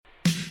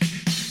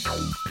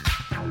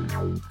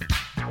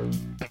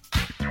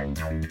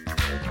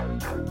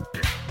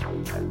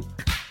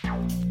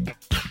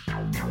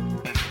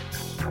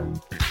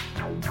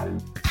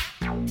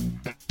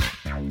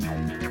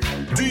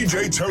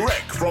DJ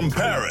Tarek from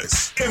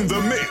Paris in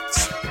the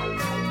mix.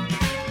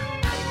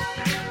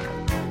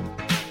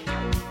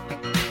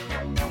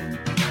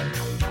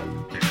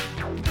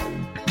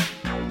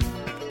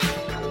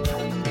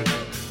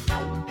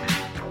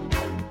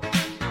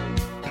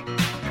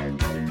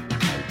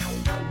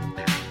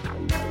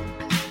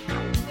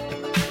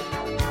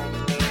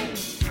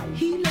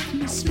 He left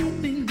me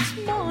sleeping this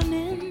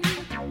morning,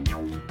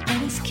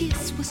 and his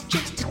kiss was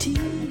just a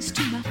tease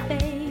to my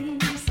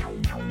face.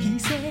 He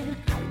said,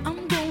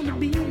 I'm gonna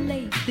be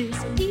late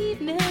this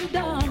evening,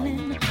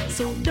 darling,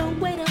 so don't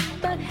wait up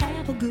but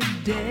have a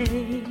good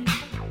day.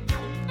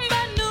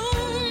 By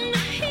noon,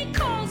 he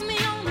calls me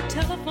on the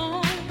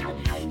telephone.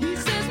 He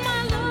says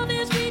my love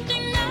is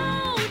reaching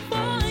out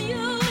for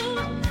you.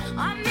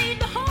 I need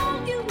to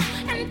hold you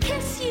and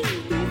kiss you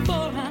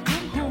before I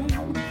come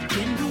home.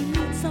 Can we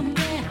meet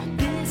somewhere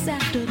this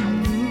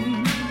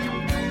afternoon?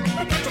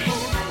 I got to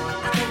have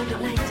a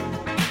candlelight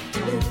to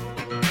live,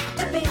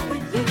 to be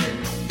with you,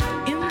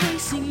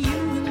 embracing you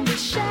in the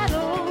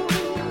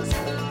shadows.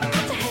 I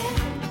got to have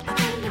a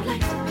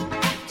candlelight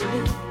to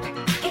live,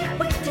 can't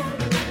wait till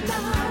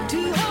midnight to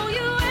hold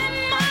you in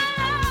my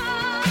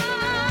arms.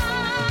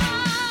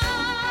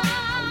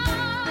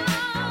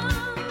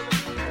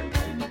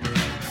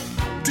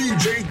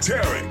 DJ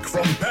Tarek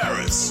from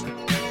Paris.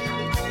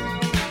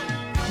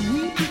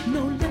 We put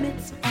no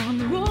limits on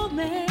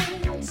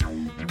romance.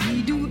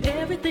 We do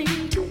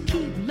everything to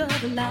keep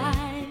love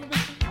alive.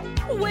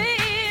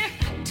 We're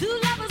two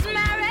lovers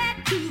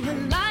married to a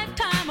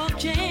lifetime of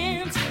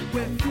chance,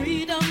 where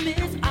freedom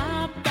is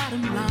our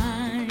bottom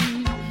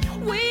line.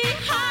 We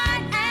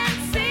hide and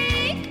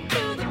seek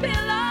through the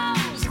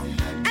pillows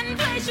and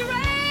play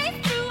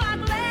charades through our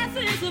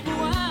glasses of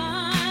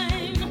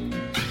wine.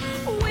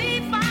 We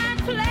find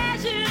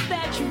pleasure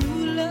that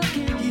true love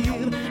can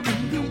give,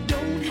 and we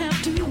don't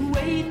have to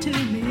wait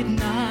till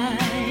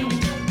midnight.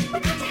 We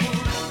got to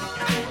have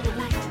a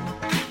candlelight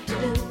to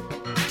live,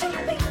 to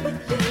be with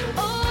you.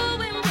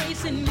 Oh,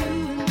 embracing you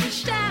in the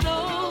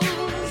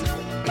shadows.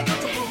 We got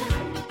to have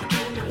a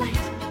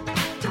candlelight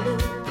to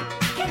live,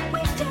 can't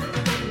wait till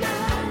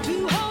midnight to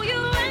hold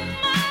you in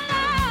my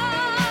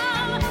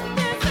love.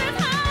 This is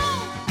how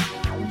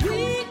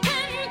we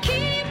can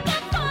keep the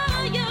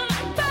fire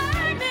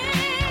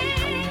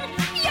burning.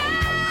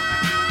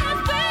 Yes,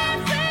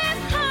 this is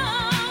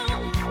how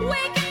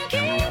we can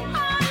keep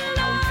our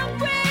love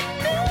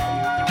renewed.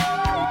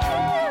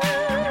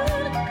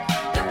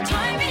 The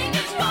timing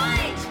is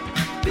right,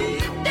 be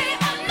it day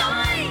or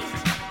night.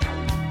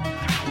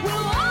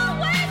 We'll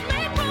always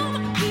make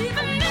room,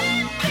 even in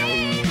the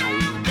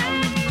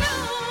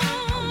afternoon.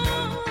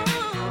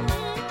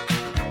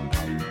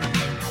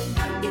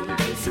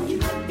 Embracing you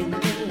in the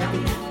middle of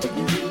the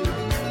afternoon.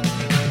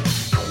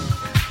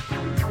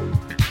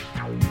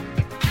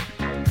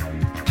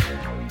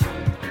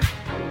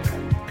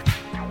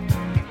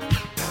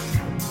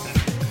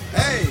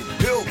 Hey,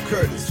 Bill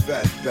Curtis,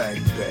 Fatback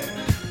Band.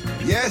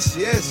 Yes,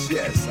 yes,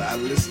 yes, I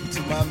listen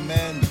to my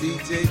man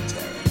DJ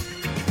Tarek.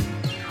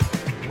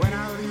 When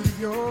I leave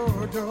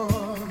your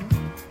door,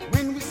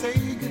 when we say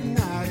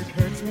goodnight, it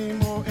hurts me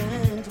more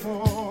and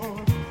more.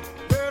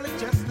 Girl, it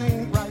just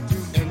ain't right to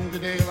end the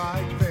day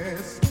like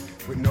this,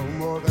 with no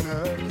more than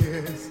a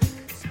kiss.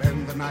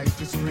 Spend the night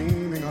just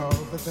dreaming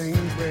of the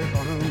things we're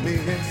gonna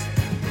miss.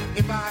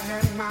 If I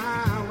had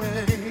my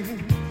way,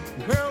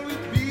 girl,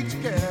 we'd be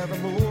together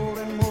more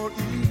and more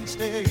each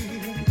day.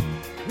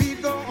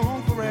 We'd go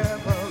on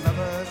forever,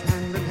 lovers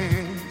hand in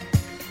hand.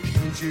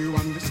 Can't you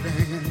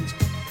understand?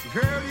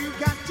 Girl, you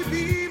got to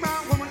be my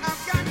woman,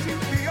 I've got to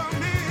be your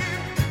man.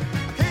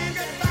 I can't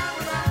get by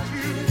without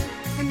you,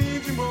 I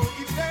need you more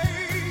each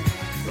day.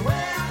 The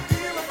way I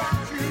feel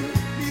about you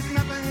needs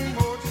nothing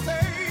more to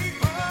say.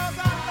 'Cause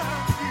I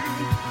love you,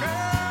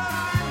 girl,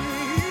 I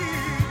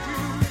need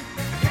you.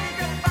 Can't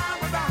get by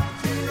without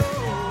you, no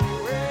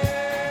way.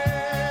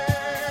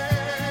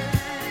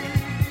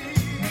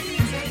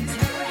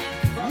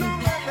 No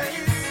way,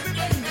 baby.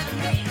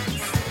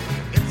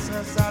 It's a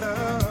side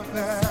of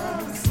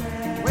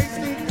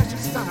wasting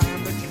precious time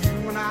that you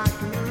and I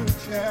could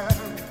share.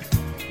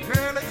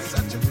 Girl, it's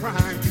such a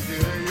crime to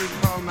hear you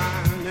call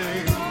my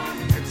name.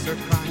 It's a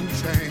crime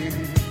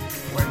shame.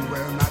 When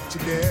we're not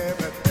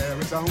together, there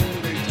is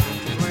only time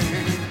to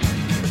blame.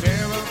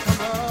 There will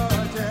come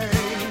a day,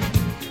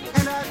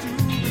 and I do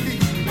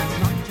believe it's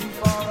not too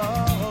far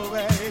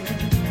away,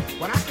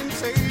 when I can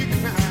say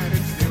goodnight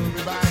and still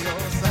be by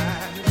your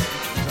side.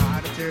 Try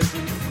to tear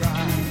you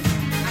dry.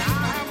 I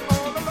have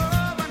all the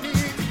love I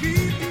need to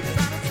keep you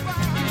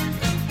satisfied.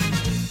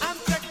 I'm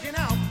checking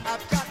out,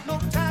 I've got no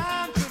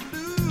time to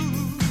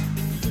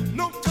lose,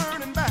 no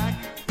turning back.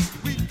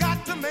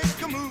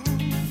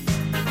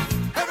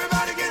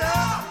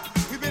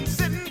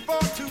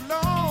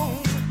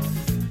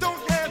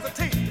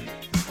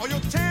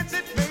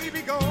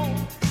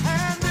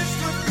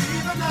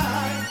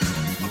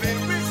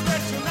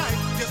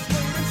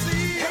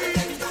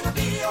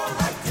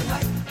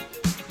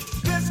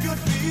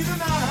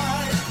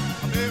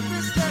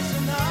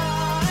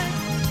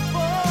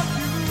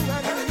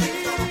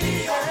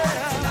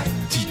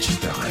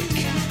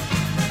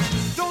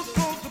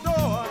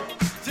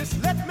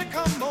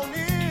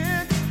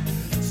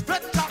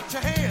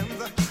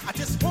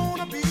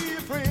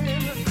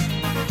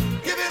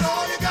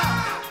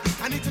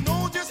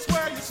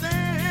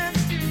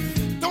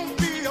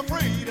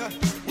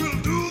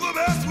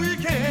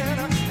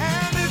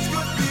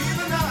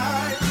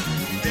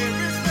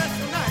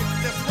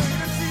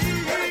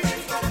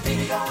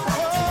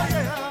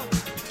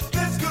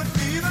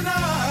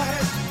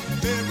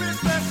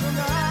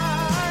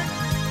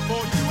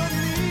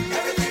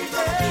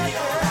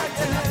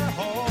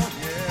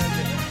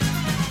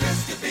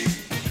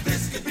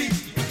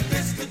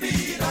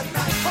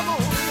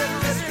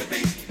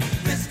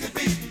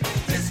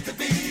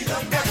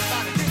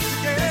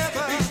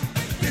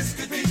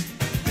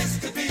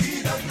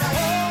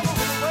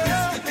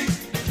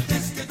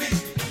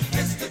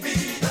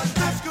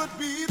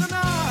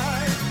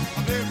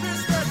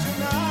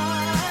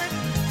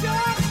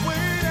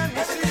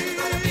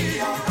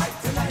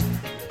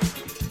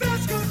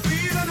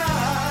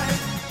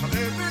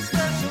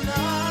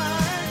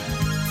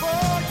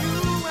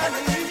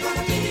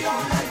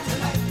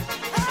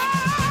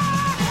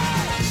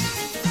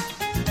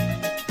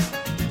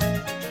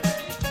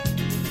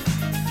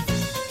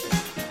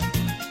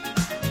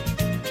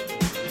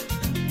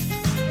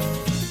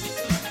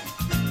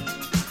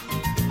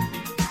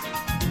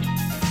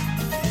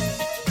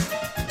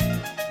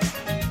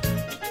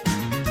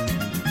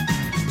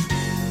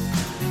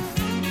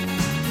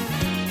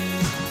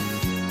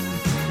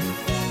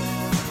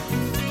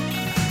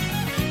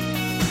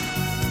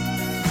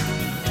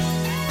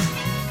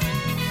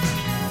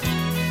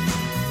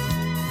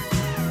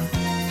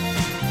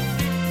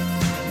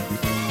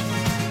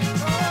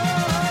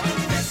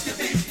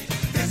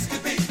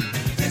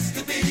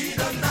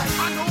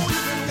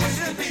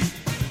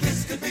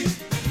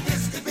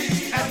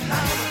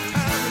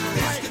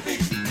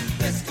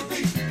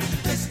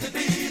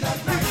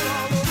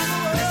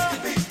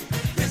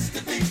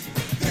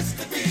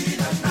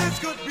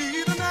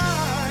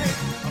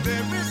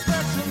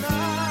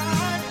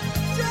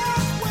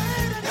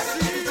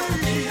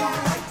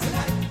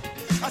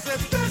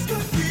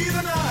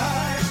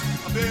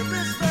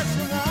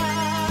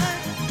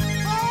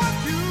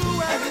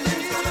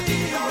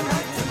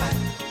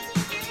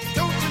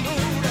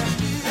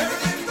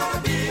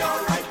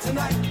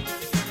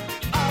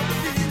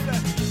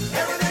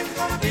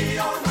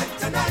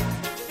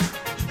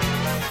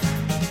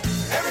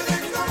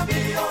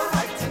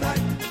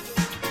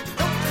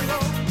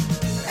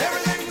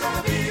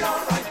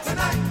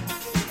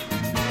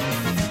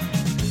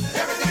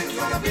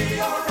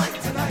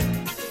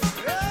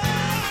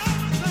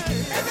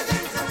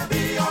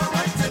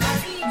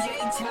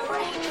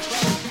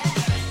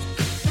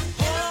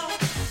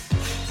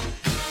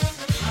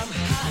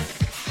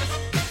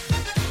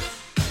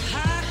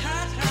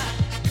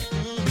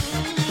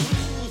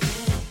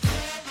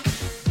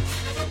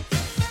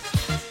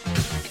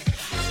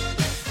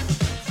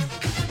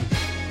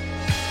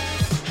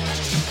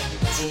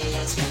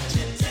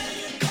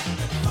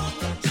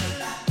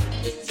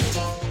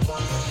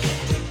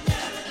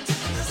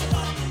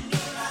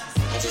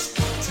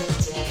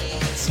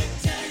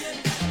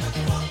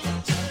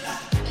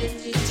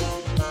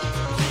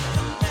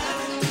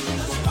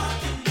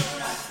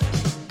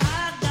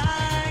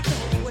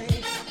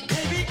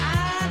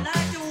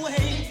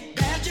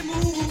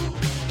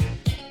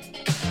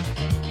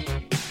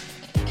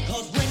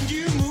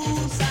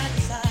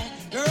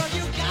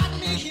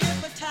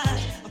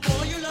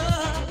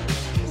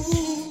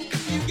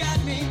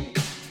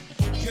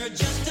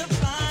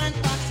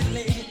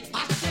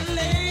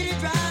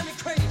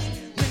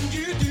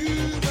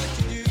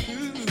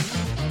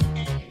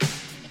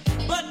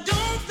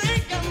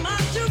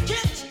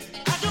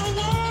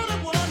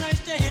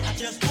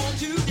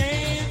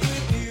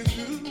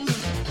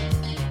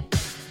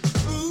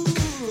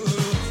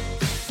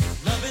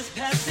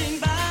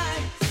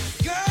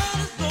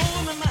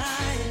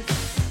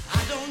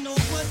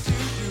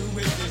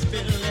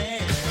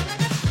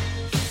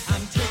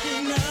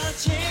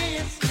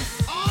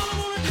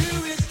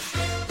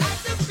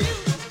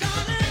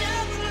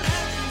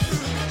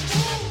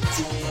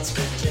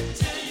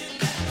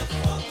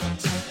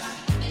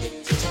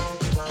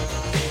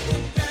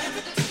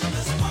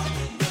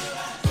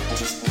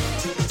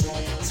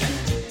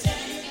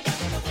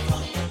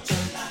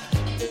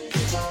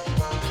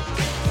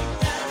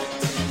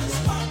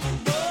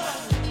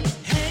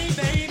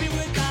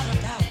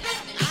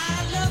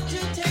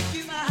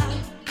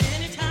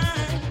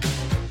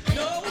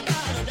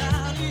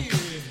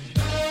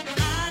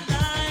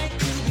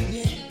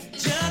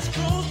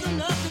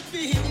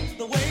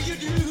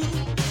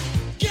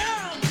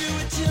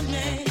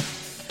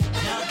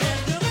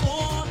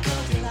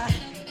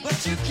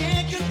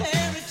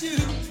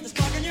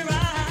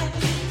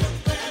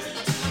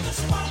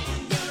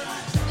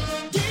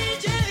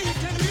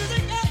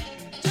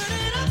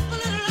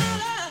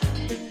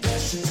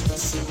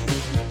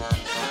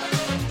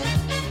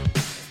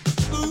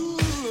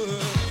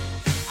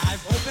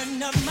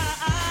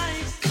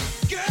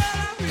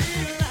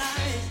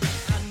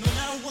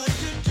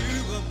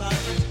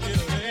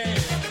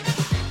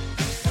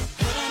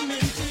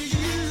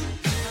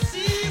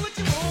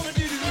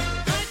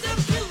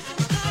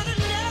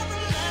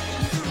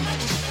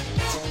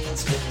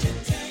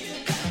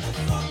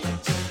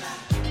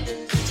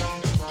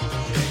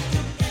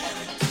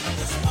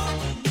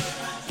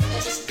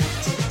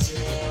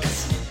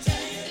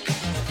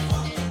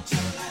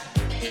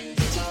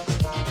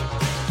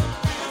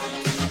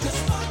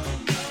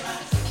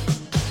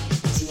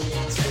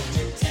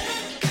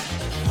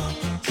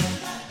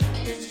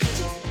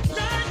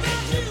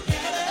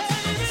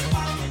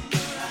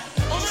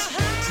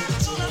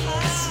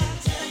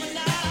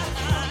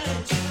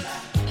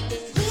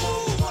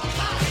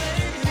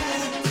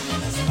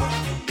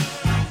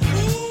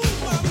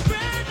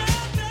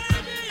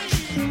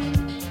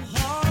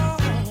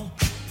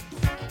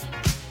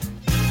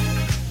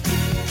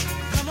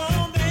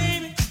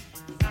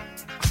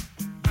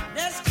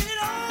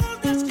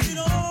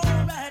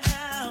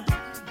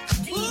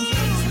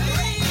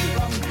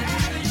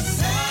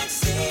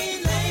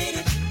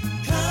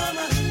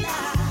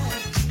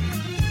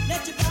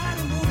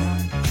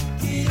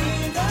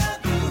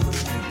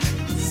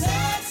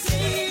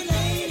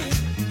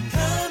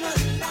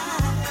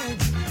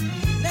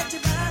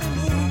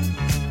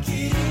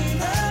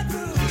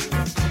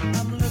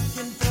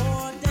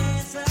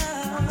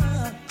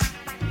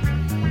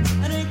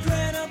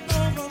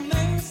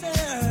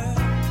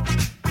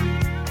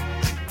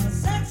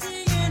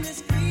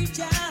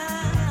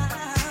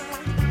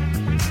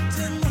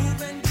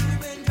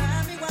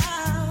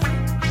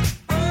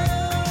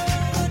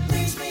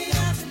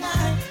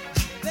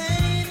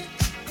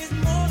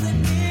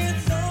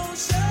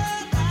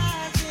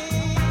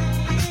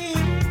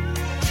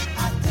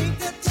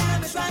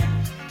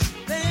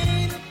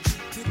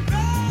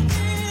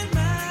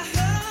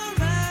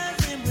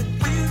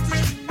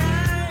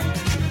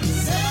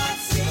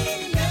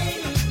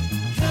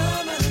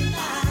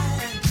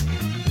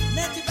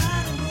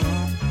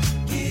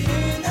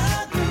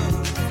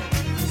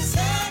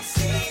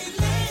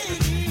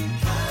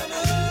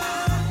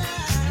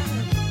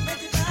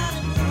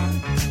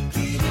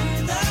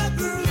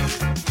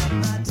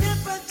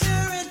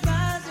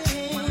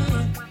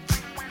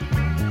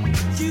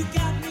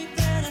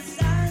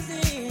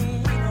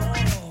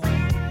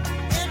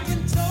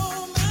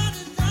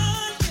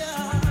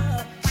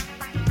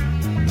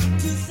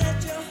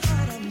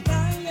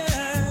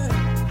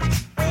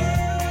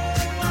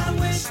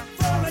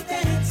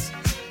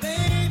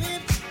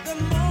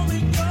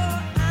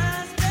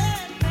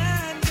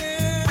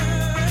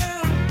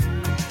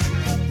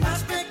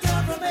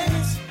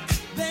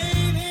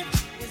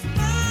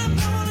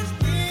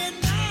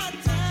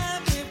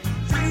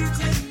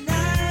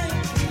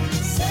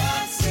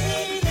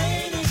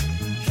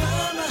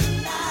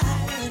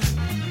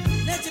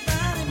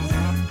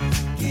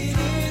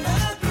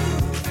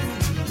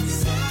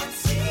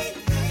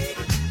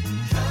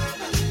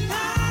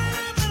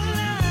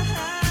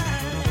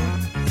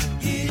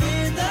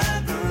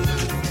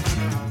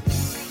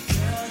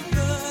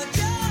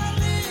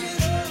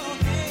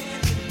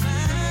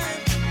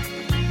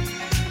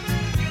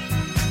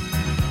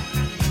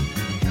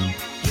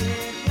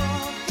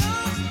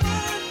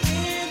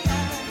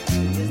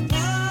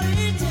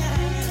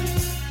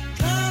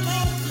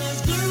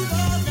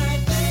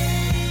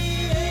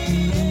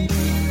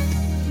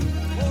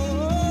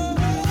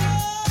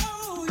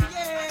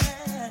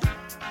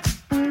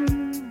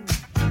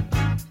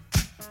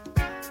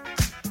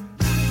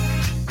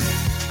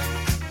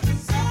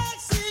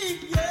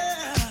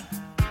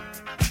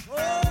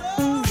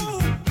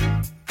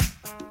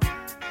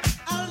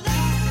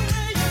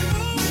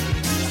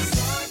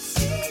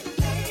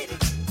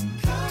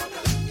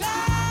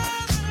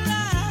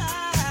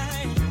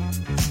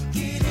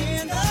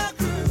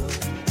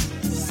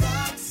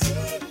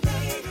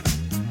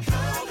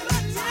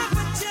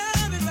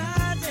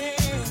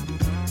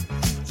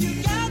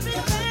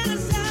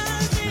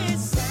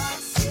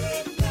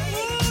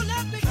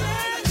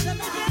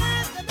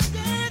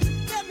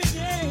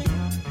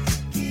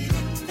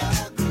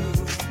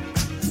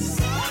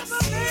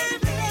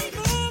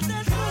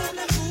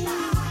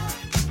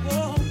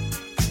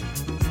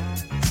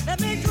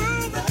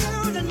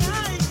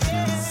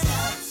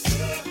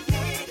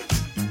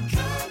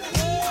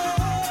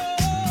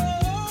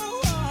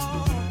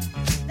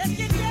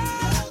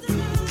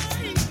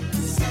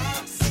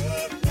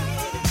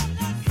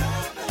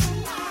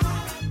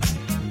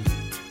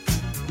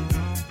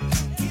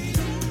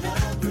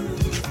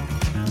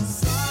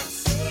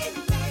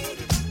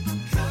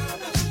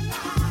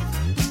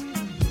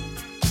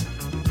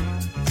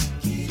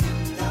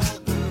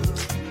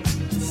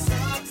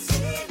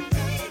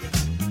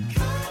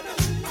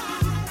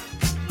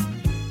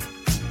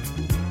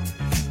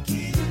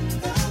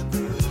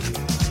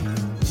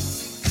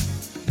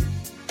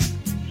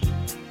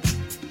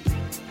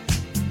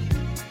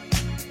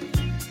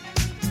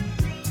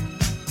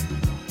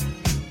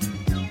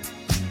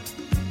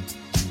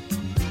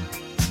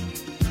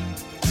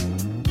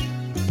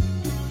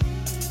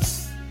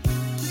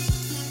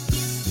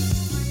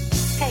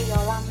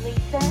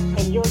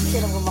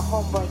 chilling with my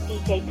homeboy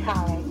DJ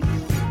Tarek.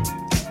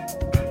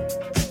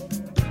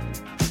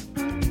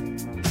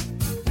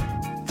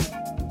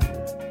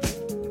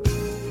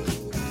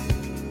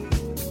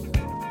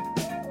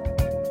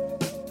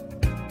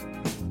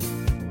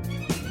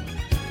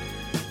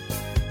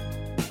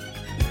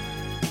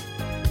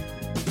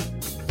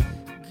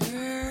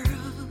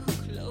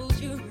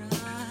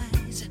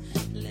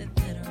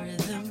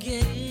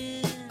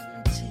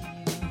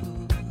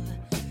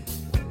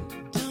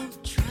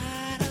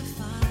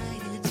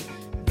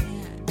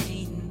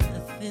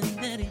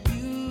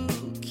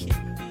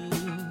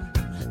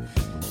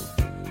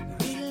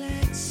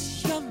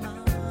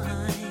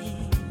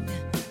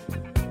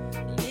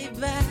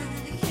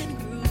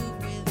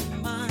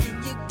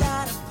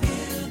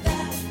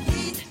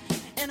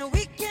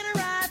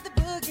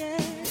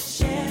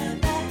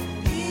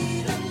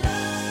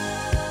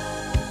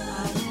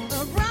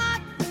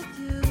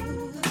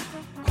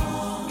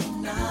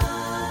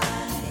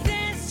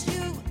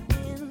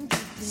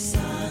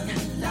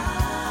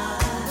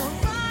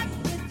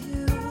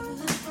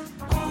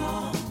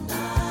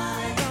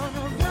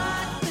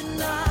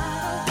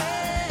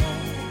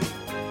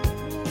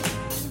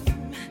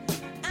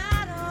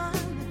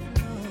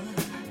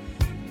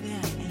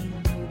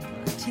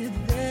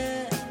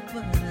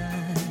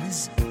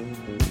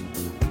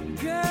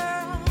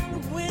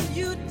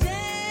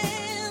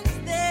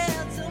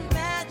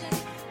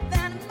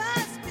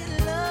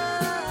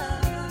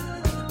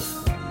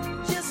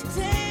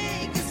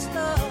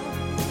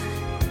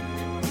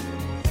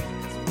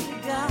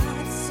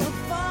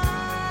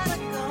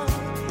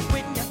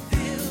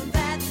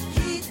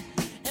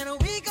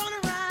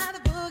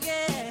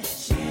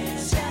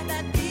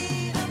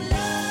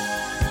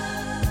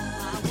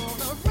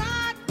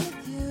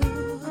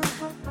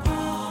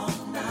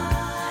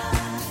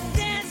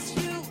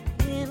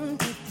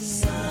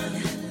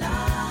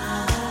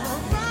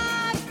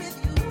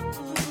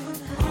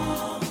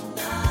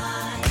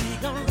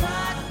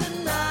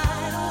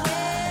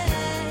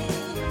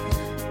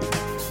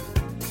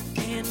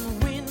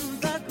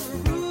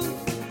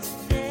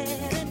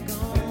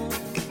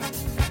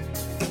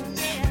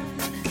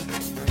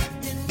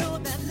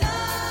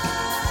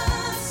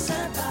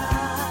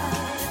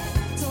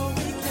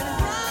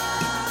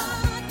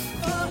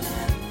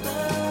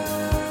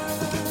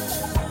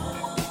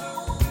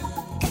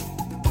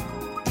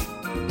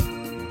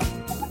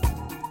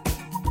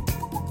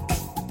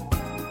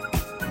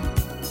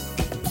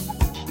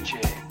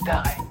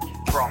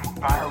 Tarek from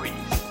Paris.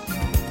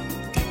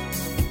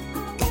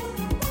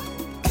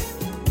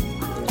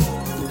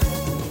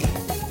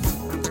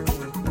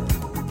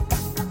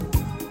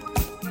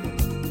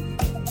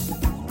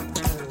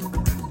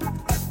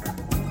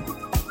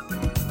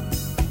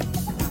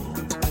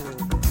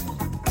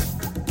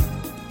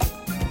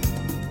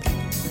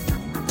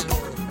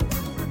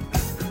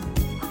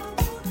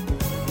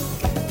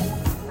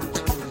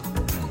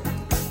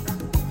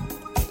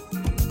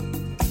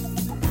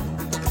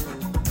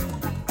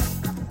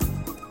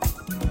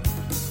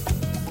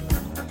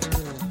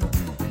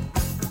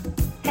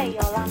 Hey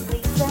y'all, I'm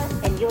Lisa,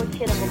 and you're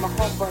chilling with my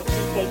homeboy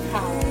DJ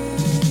Tarek.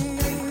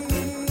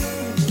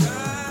 I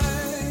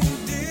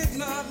did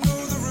not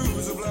know the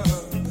rules of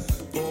love,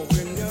 but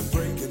when you're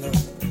breaking up,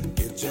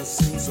 it just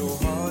seems so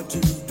hard to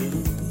do.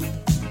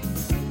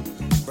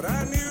 But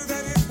I knew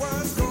that it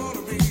was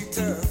gonna be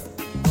tough,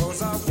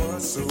 'cause I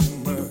was so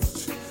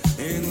much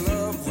in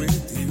love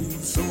with you.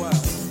 So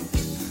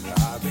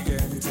I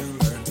began to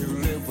learn to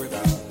live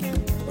without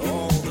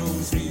all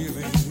those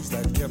feelings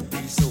that kept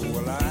me so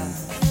alive.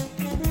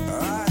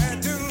 I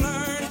had to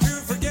learn to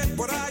forget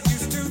what I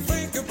used to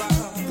think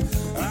about.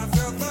 I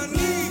felt the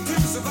need to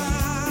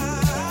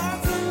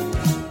survive.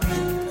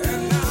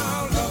 And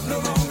now love no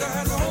longer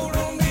has a hold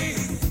on me.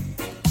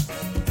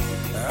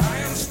 I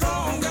am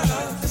stronger,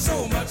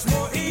 so much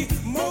more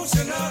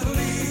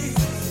emotionally.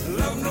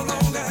 Love no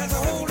longer has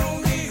a hold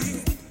on me.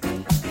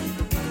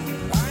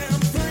 I am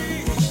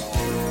free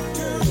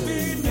to be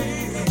me.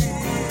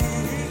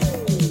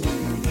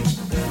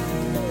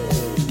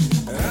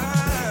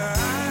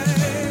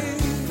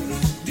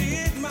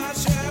 Did my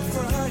share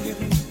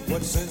crying?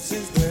 What sense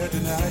is there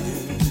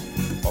denying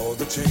all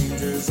the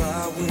changes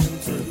I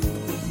went through?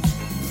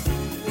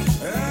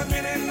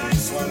 Many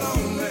nights were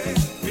lonely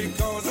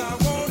because I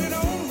wanted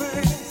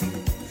only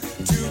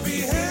to be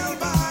held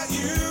by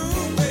you,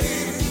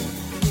 babe.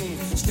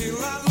 Still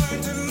I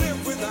learned to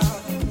live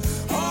without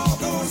all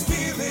those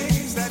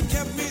feelings that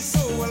kept me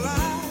so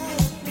alive.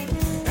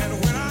 And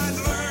when I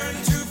learned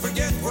to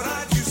forget what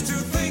I used to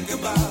think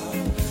about,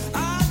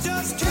 I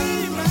just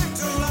came back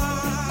to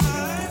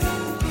life.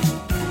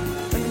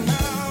 And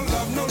now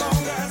love no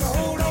longer has a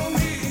hold on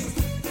me.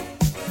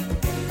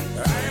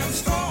 I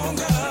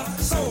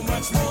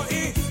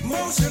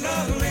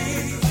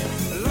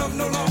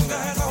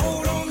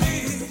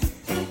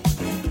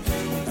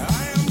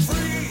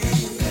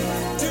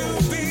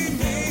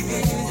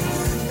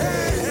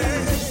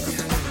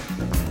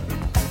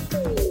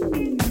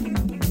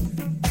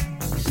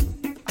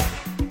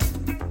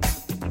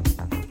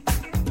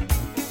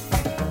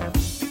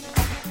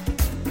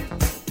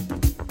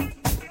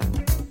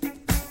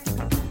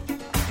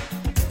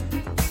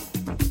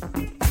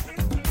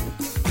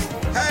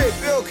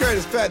Hey, Bill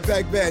Curtis,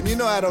 Fatback Band. You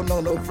know I don't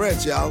know no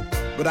French, y'all,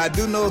 but I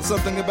do know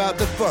something about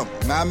the funk.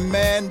 My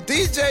man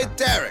DJ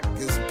Tarek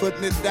is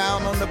putting it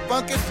down on the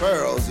funky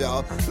pearls,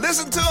 y'all.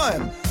 Listen to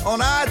him on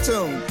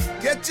iTunes.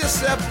 Get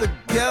yourself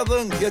together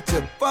and get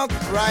your funk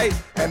right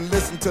and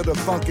listen to the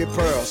funky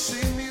pearls.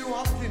 See me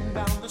walking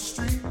down the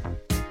street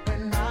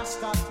and I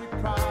start to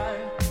cry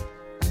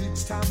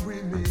each time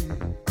we meet.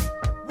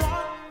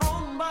 Walk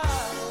on by.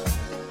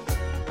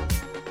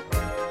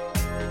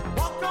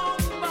 Walk on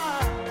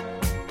by.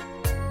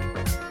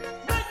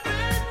 Make me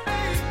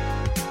think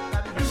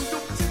that you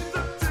don't see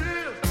the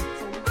tears.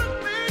 So let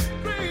me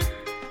creep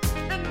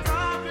and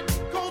drive it.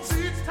 'Cause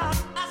each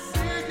time I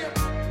see you,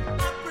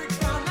 I break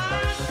down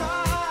and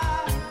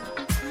cry.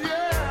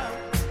 Yeah,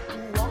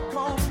 walk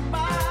on by.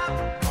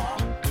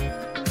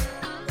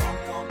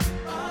 Walk on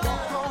by.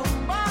 Walk on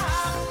by.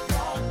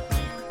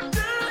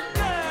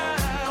 Yeah,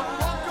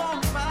 walk on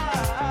by.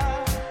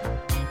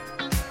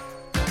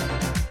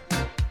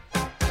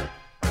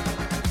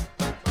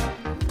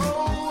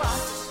 Oh, I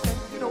just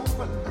can't get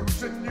over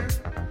losing you.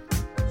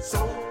 So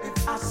if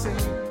I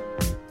seem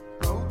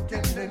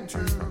broken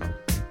into,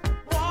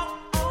 walk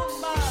on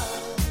by.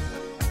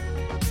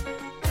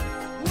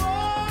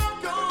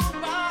 Walk on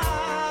by.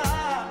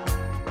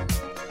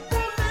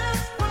 For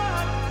this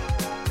world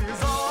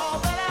is all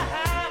that I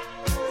have.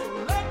 So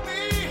let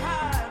me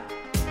hide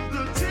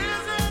the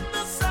tears and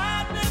the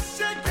sadness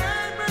you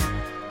gave me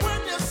when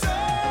you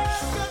said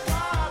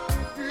goodbye.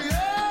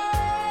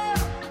 Yeah,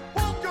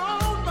 walk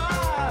on by.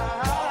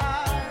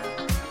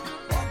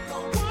 Walk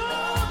on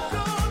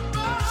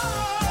by.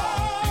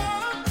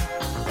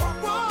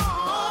 Walk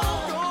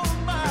on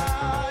by.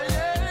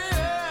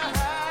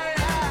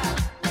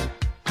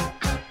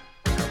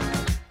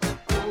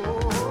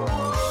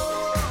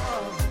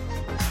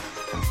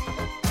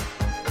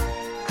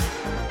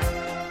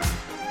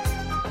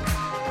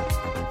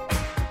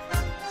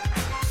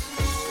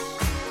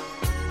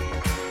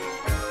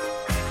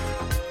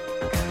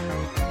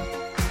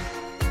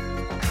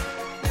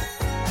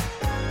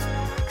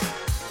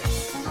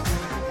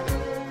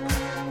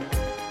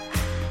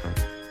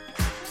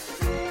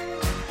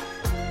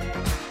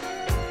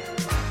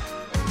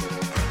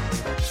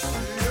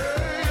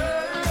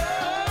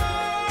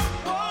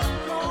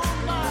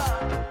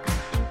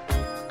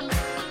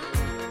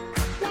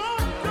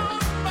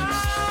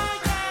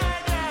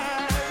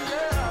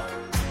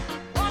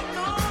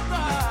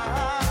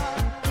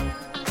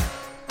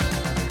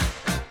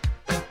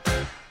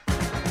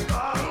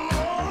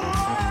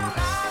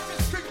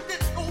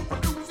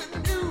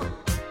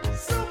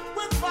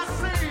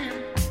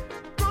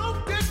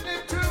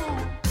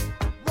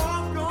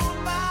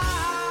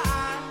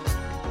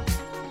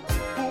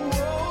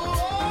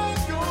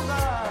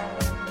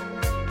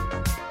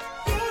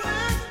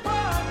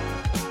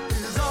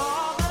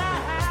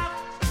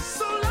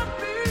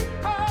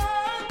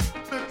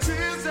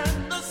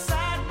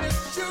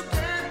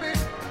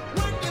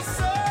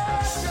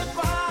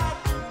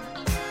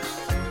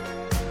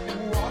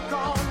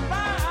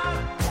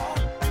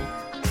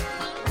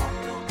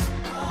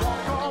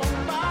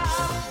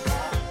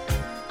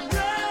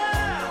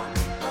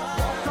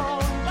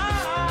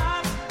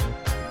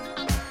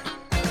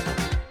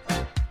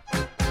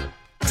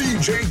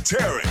 DJ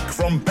Tarek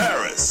from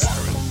Paris.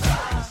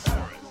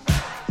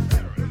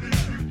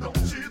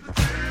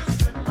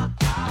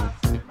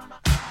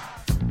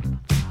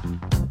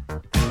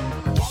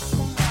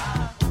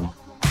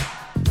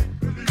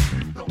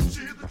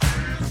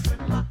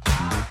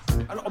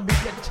 Alors,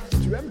 Biquette,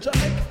 tu aimes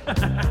Tarek?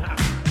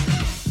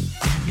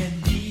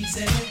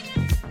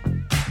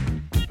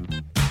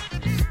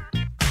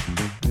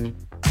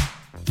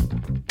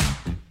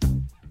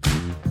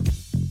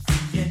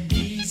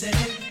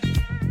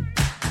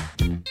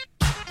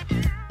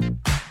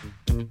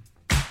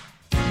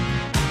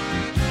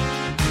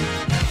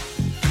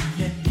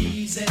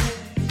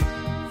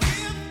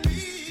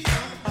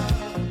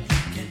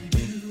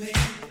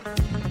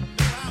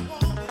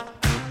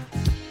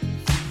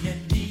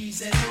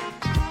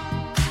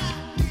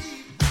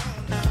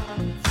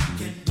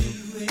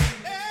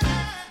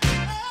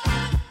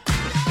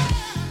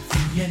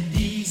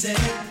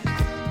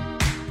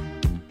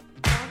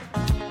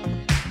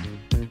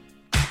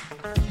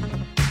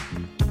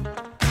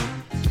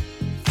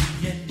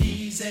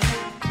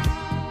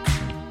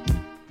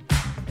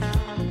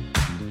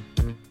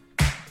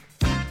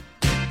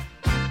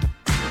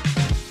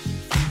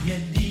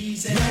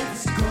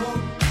 Let's go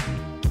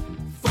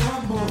for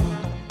more,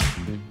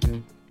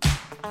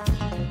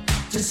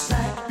 just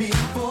like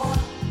before.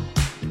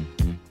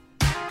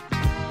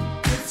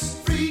 It's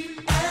free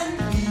and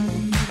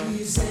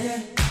easy.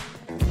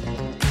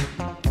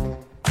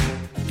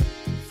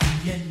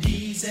 Free and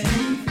easy.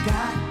 We've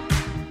got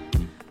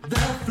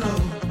the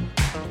flow.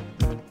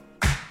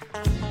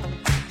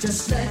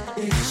 Just let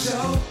it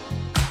show.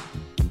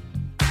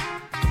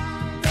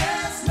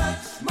 There's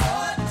much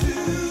more to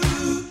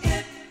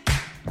it.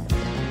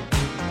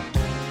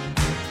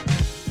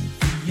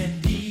 Free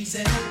and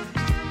easy.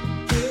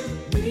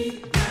 Give me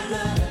your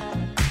love.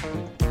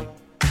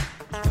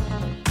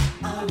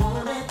 I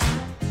want it.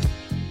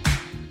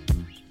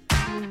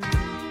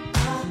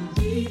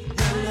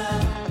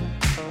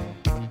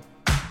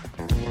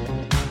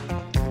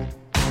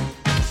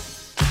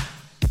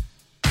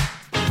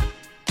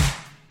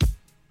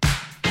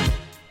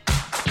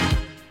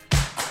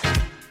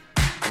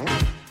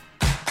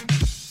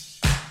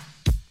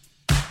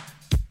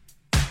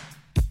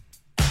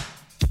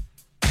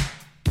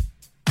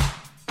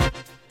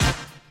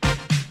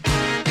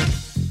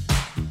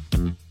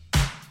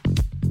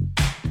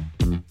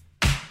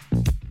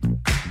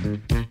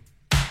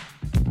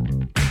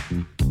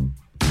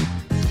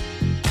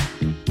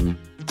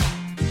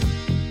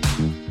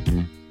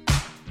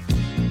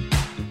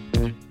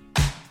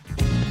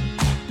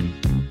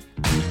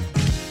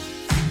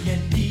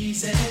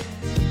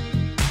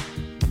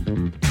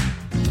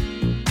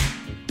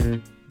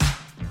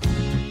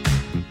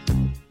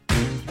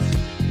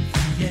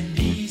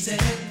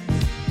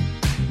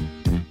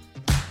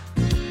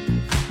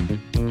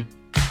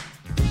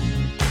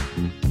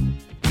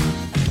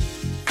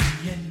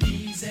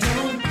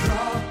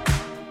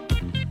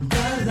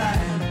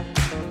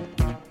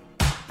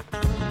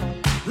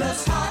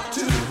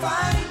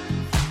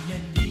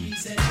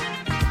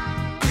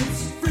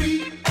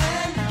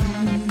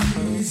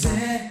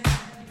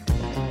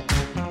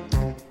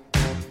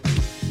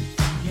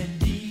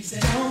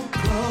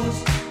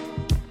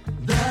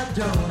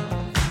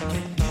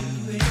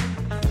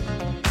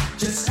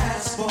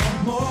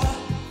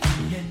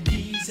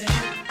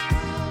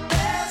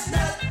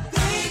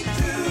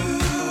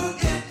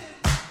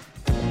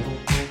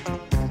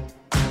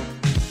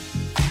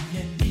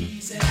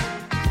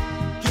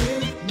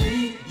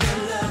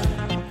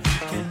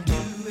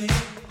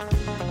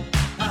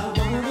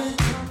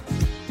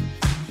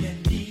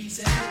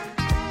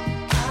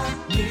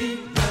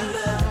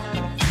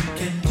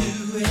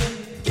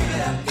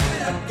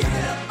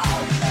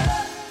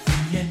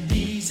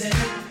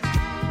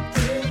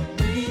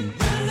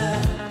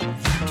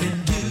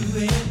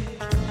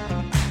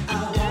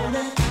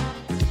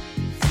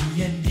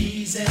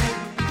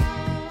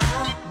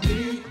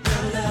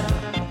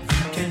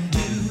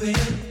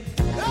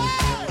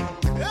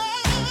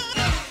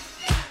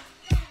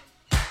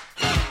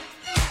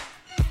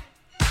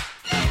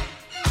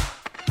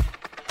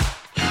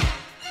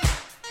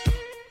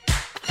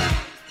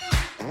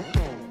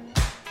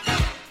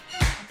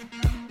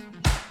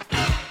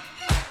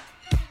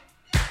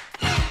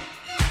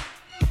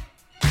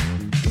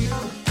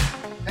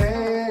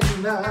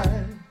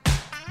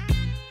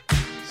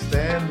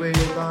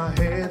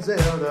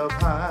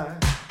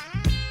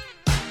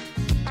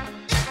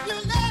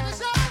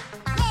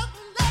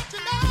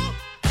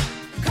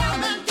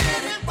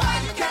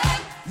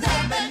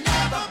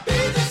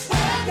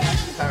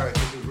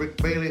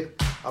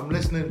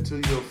 To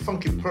your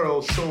Funky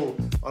Pearl show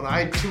on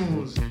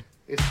iTunes.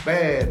 It's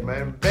bad,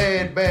 man.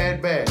 Bad,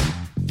 bad, bad.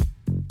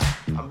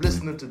 I'm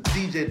listening to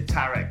DJ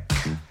Tarek.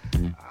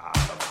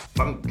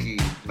 Funky,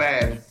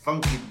 bad,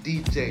 funky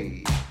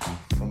DJ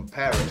from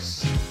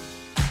Paris.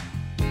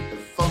 The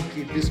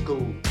funky disco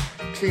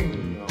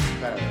king of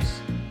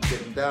Paris.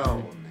 Getting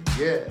down,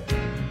 yeah.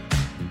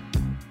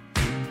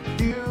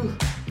 You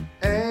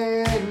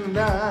and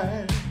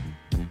I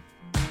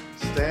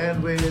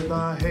stand with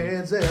our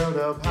heads held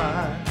up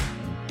high.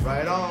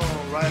 Right on,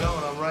 right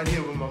on. I'm right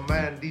here with my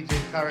man DJ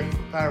Tarek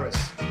from Paris.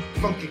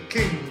 Funky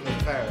king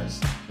of Paris.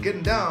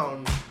 Getting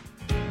down.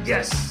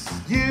 Yes,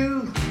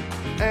 you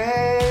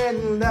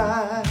and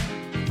I.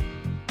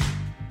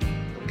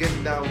 I'm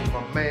getting down with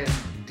my man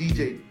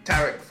DJ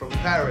Tarek from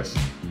Paris.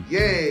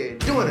 Yeah,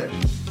 doing it.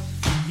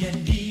 Yeah,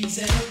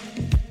 DJ.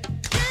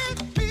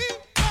 Give me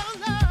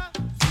your love.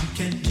 You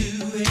can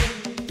do it.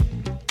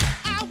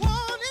 I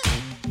want it.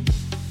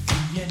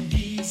 Yeah,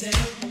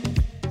 DJ.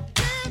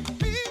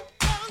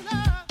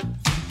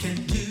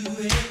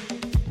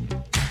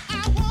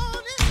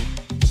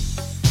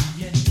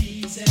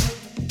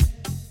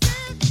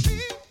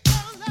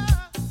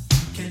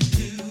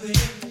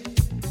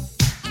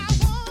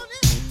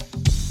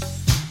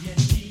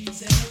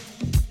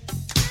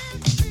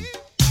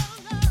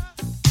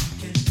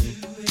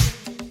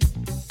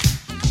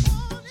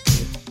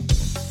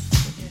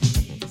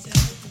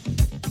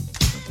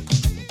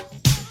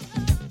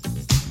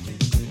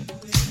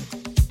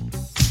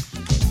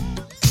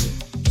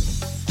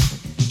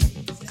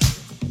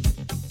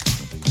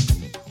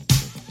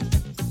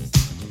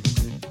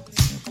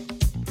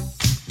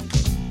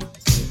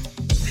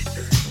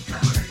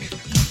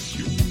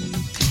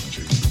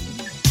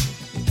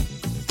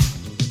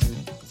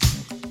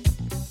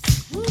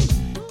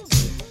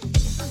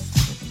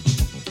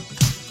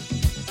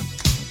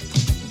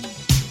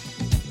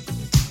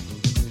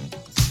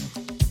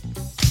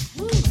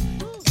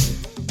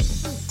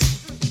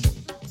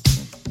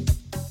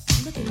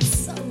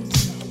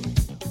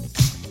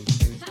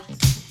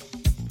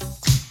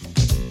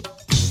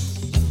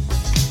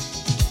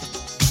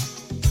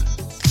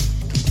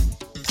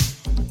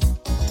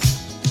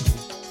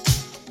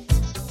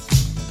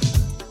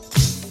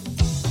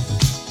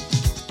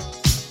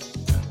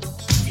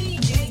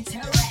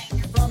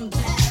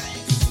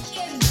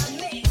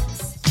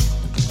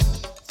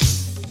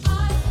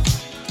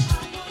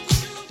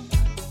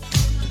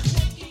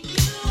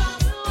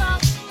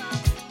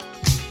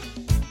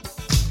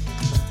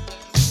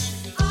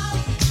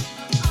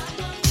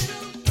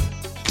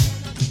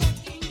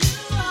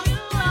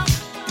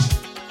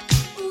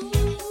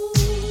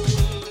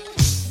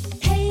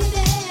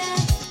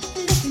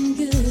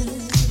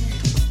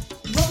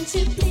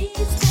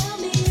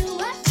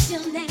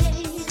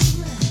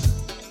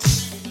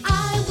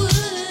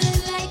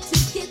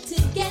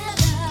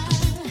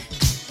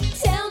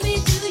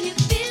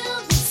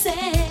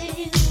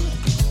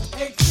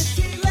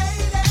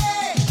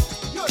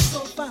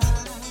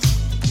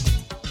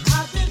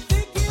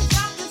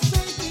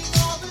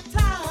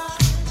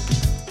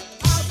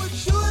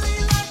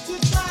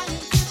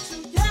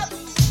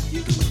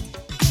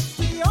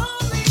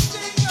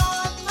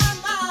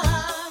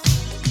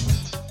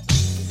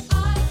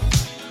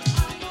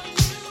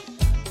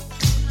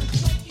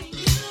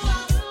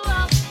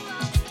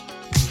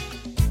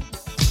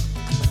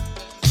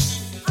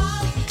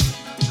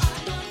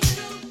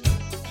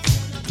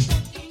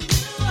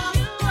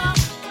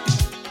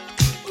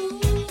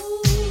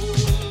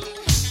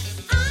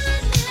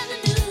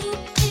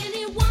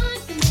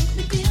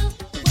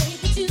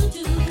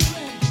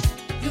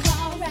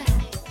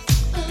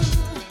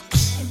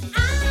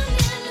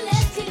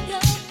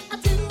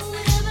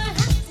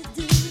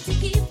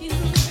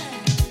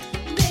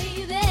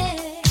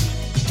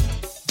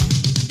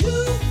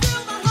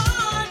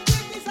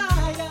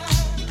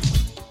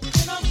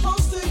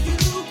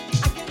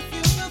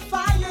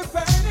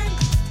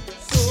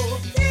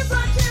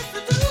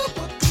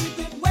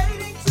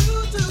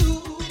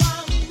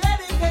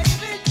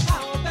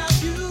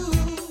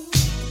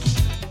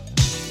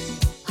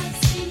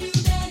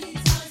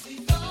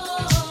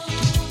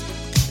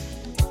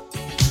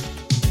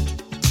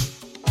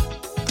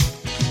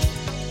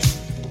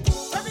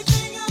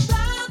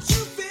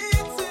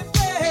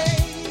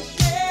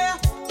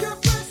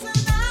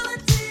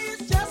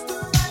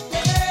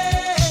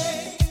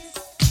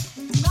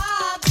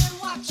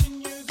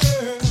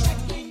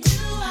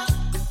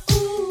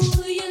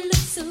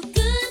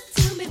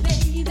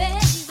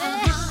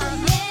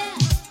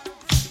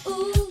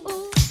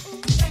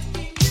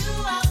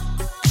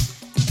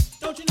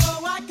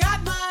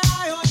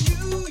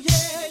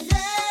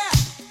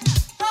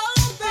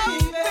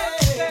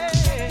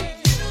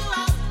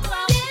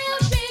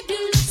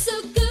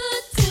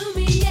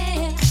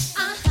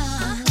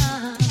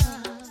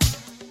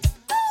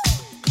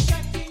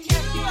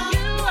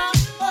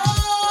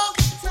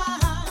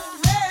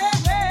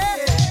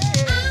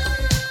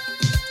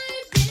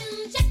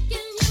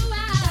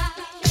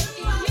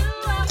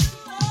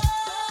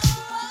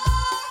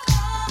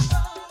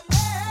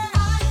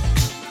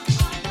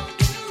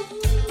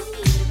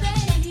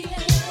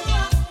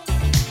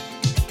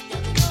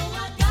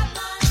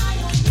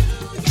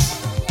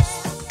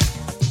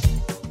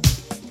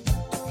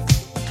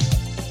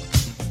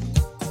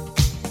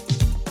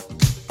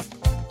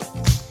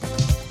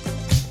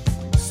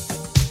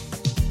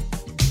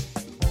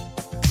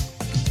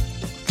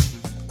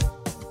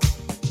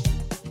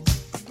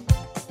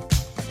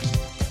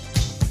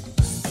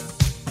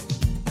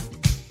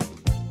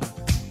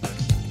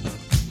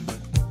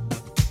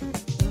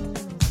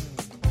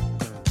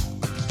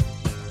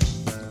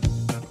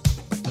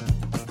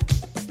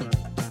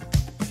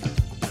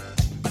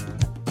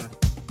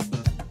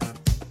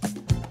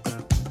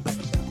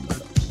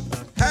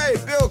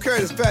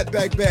 greatest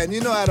fatback band.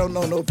 You know I don't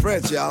know no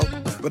French, y'all,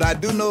 but I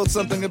do know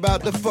something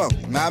about the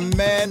funk. My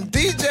man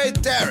DJ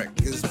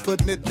Tarek is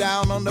putting it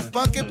down on the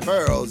funky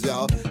pearls,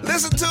 y'all.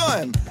 Listen to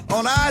him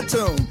on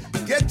iTunes.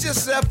 Get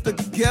yourself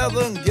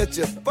together and get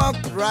your funk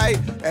right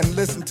and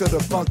listen to the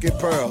funky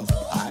pearls.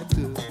 I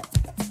do.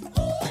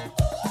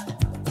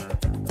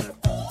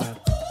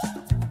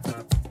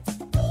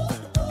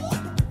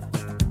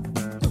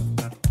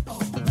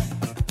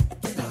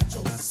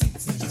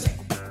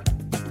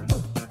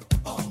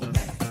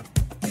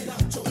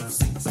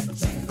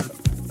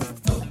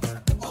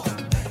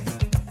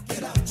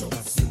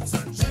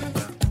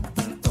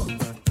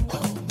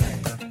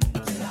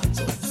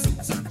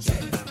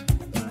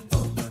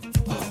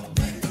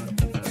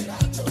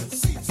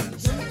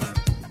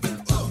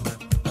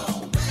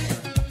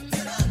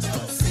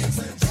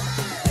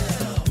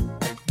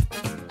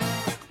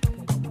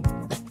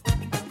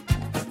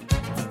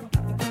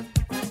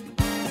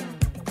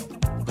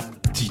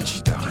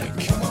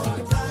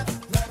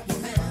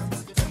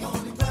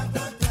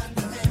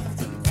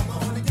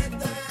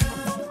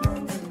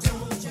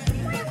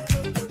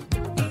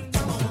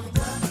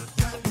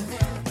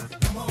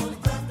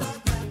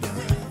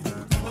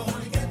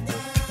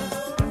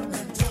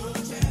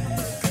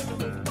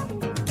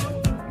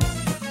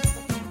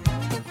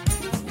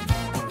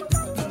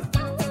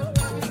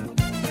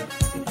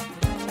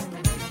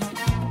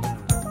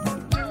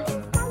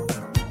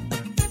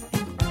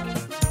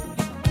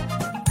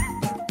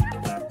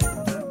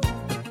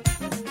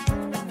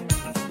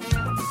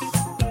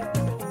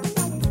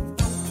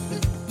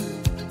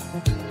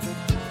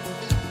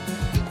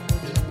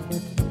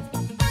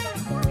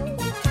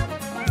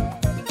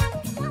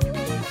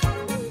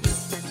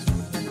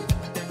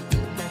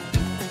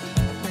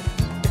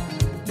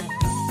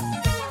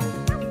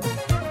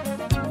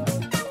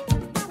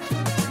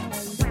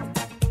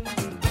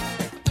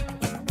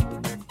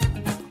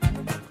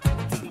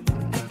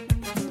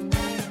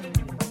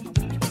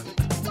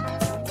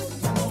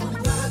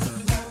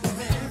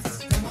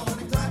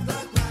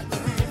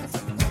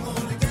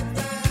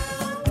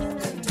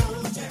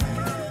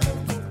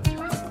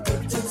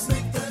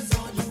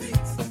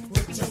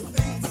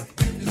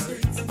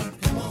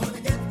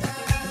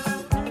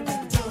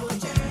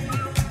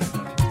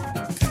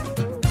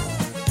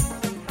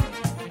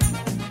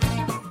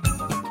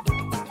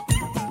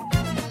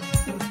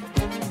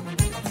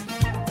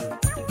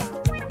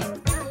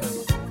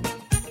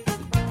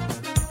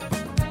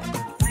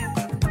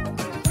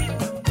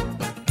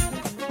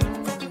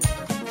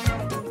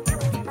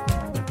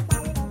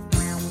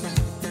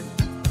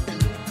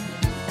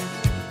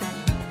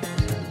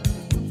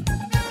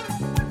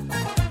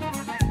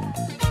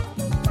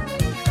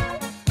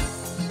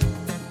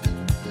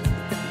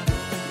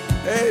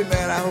 Hey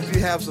man, I hope you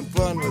have some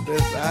fun with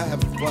this. I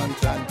have fun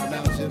trying to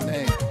pronounce your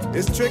name.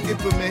 It's tricky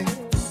for me.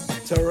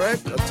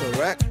 Tarek, a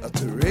Tarek, a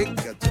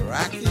Tariq, a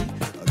Taraki,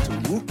 a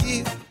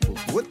Taruki,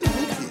 what the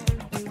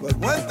Wookie? But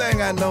one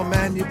thing I know,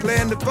 man, you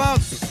playing the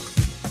funk.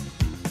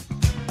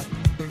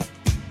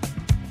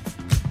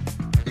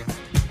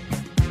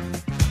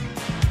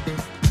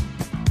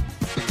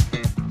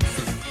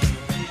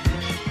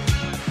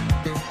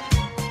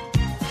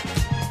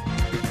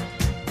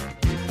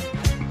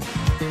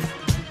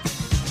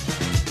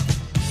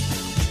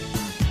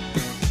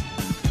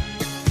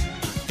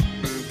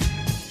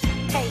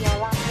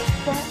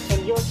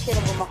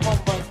 Chilling with my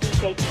homeboy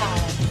DJ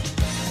Tarek.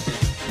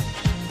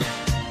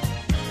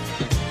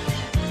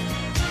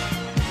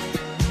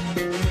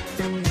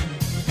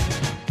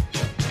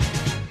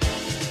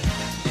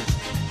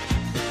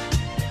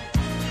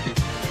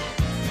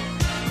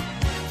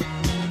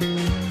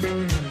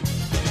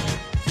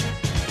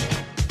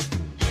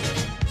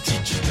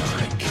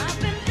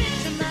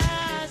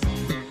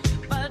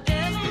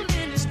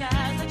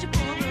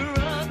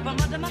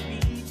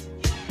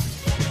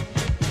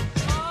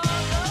 All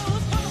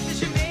those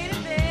promises you made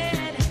in bed.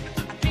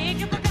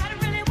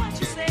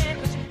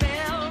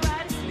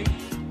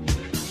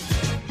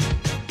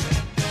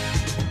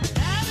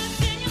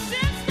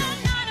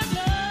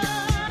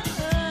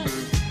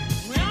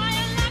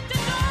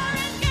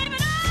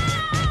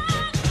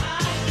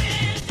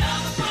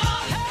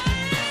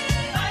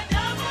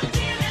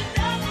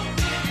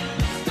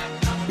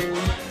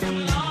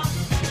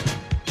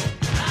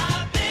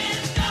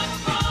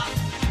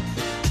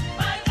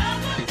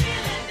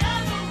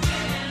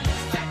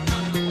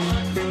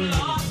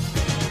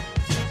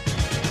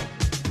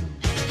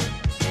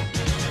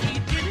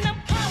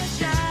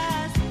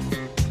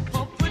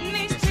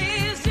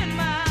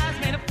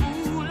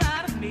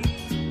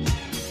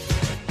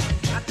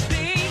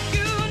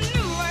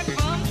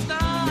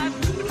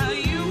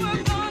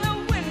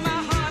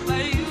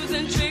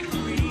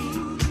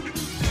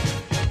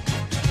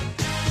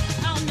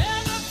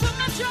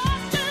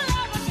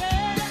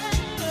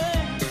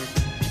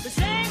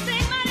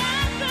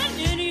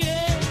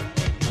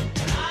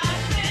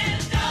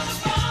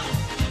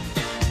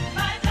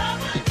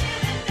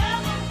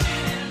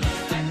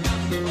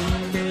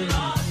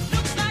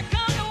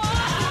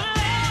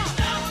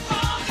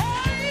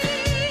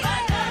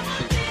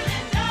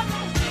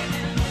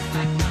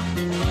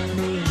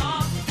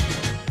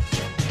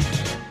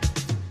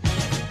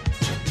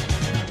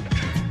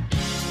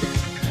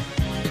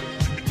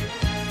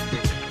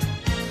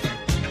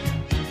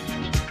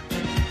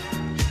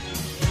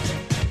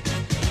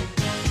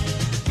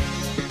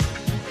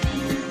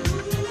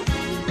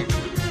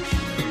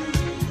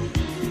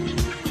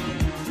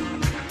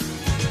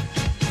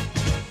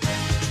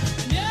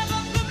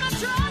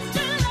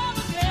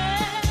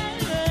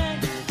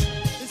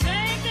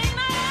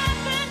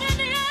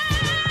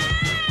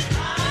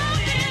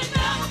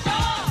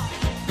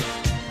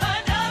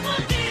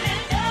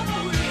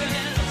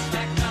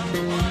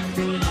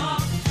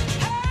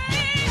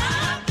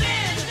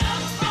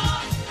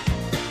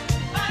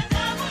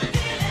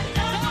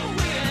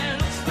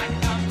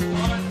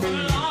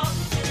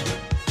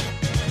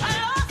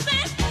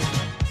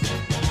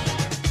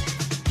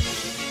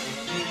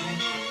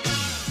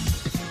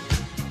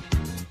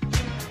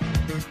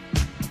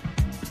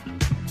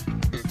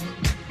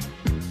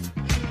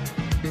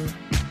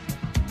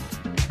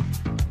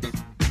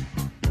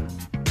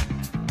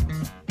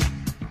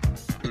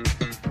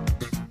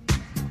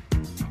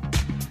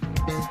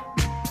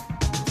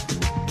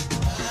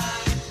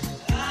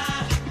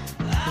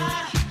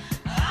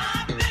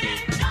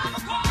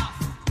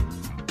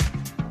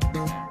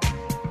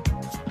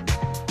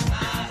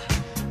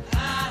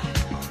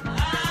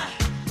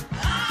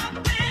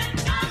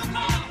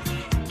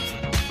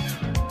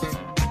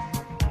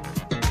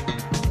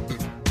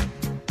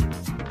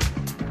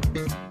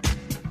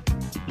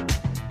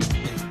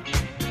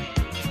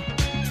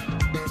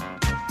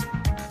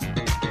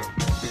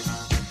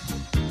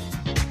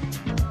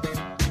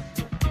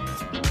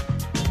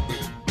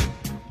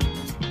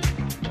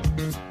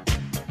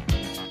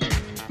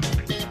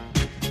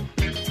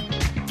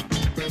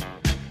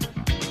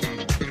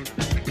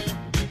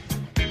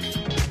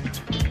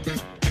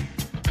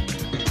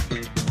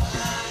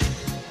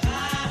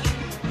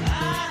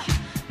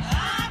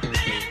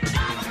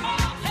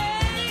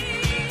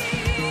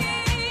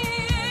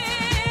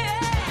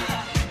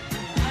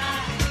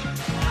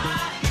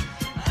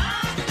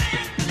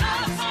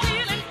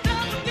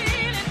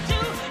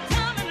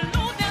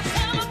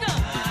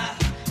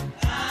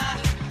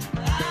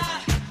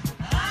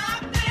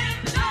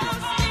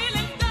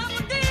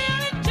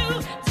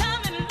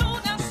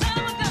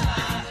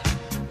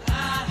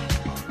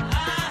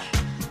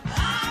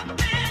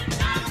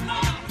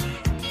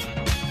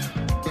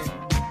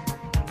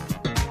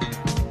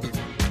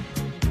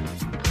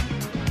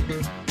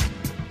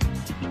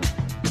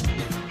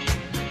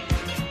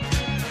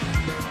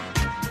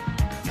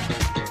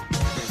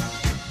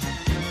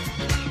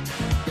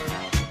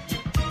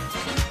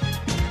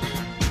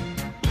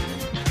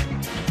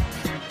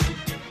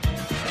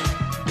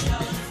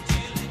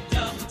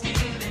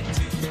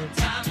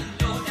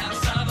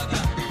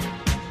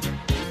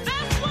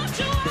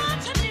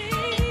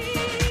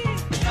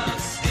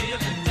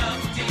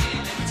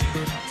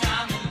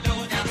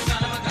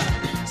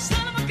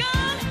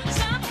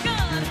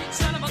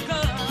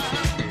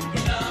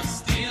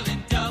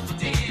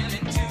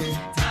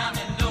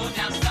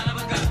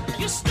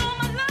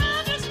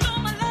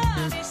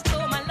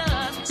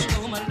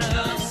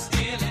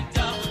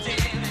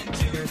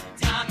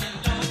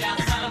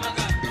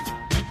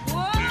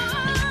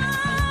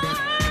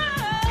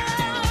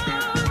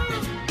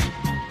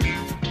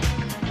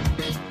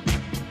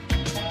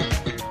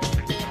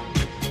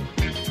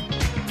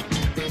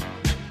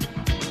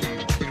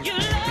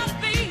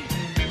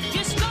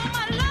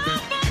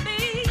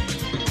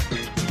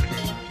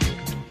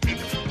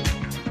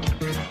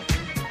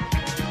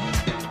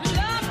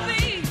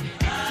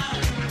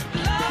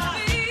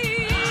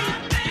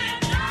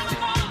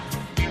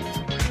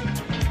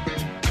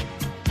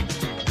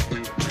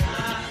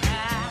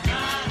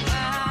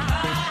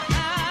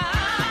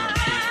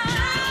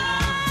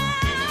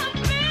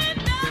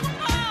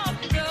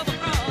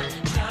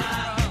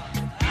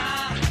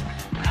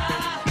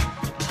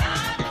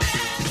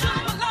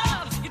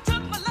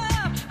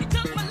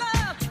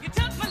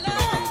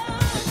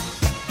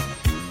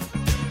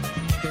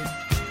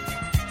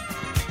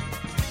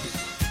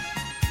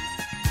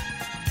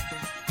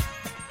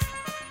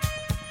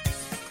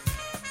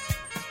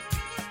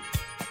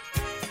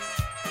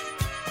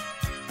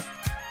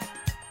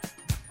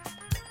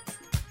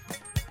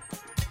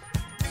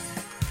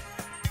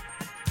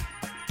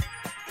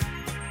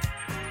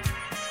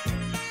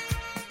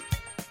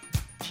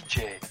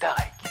 DJ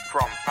Tarek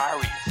from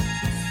Paris.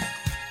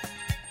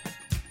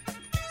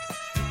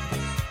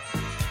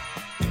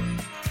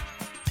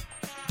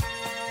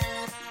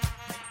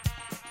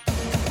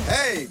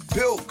 Hey,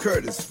 Bill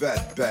Curtis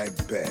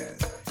Fatback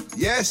Band.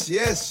 Yes,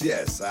 yes,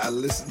 yes. I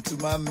listen to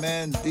my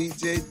man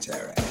DJ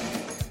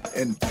Tarek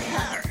in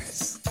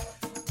Paris.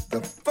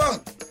 The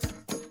funk,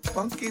 the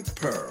funky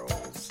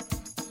pearls.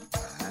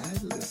 I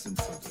listen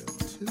to them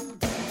too.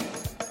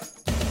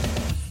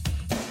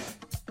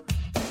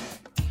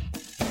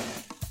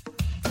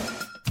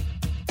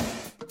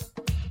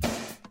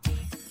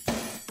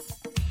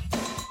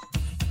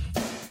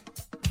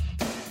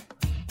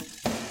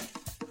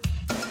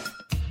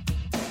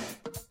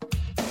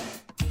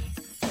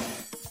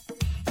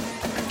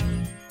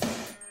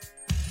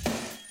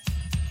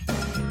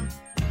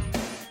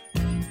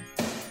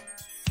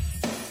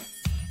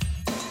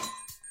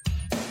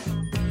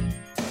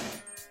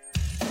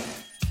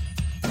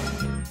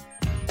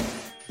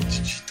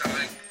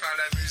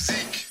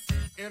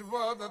 It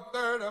was the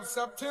 3rd of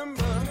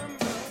September.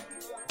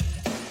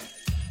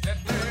 That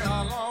day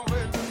I'll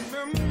always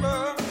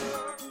remember.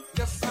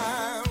 Yes,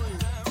 I will.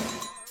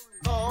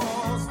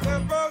 'Cause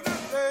that was the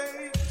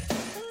day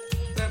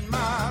that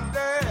my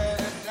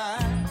daddy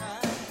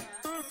died.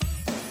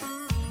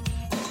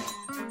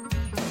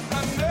 I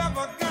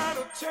never got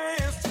a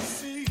chance to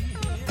see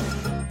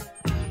him.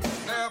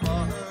 Never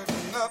heard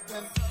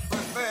nothing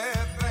but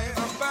bad things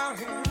about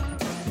him.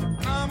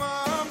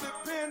 I'm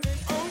depending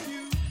on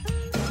you.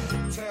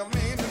 Tell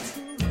me the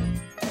truth.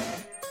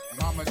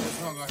 Mama just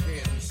hung her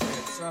head and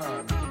said,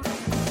 son,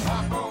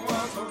 Papa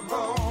was a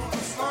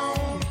rolling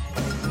stone.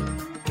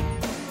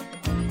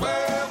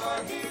 Wherever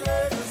he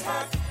laid his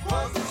hat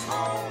was his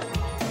home.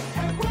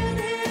 And when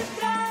he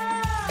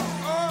died,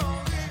 all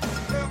he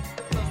left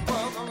us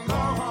was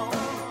alone.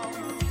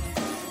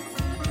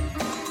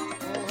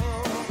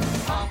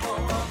 Papa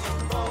was a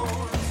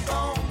rolling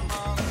stone,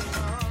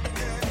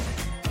 yeah.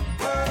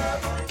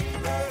 Wherever he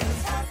laid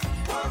his hat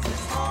was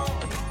his home.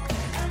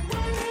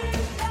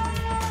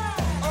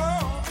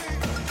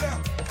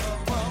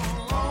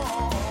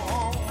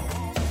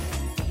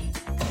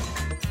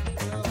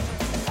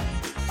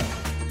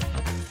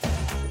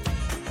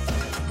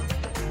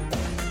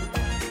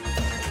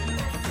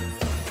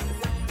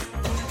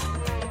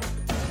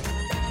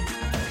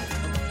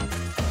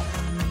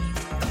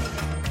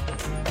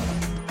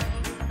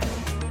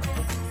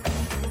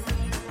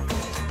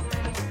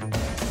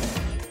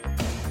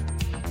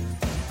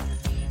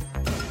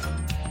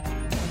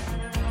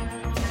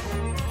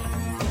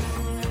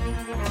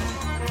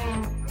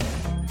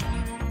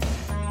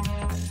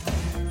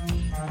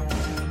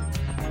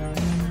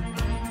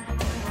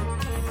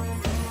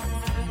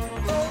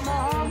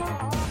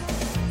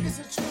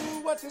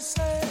 What they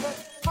say, but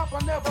Papa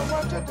never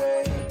worked a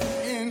day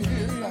in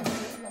his life.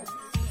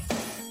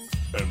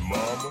 And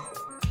Mama,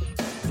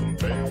 some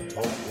bad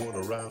talk going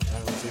around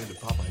town saying that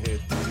Papa had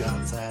 3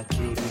 outside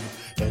children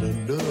and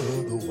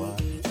another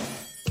wife.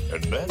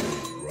 And that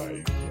ain't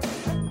right.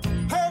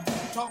 Heard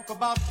them talk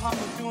about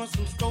Papa doing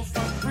some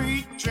storefront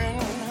preaching,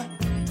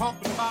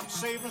 talking about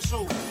saving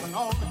souls and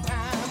all the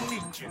time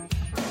leeching.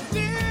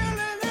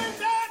 Dealing in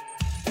that,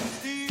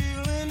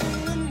 stealing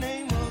in the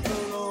name of the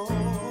Lord.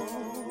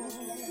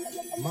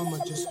 Mama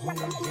just hung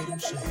her head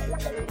and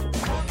said,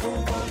 Papa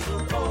was a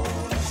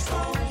rolling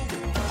stone.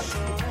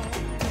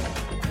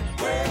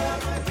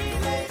 Wherever he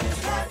laid his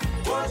hat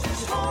was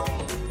his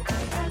home.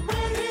 And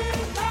when he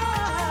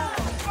died,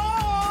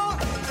 all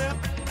he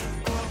left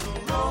was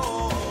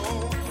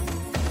alone.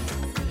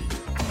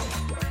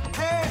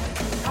 Hey,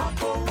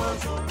 Papa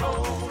was a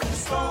rolling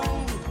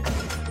stone.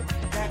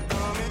 That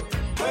coming,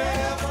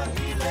 wherever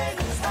he laid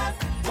his hat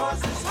was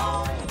his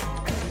home.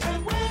 And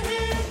when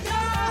he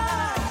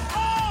died,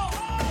 all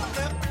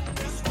left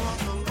this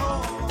was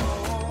alone.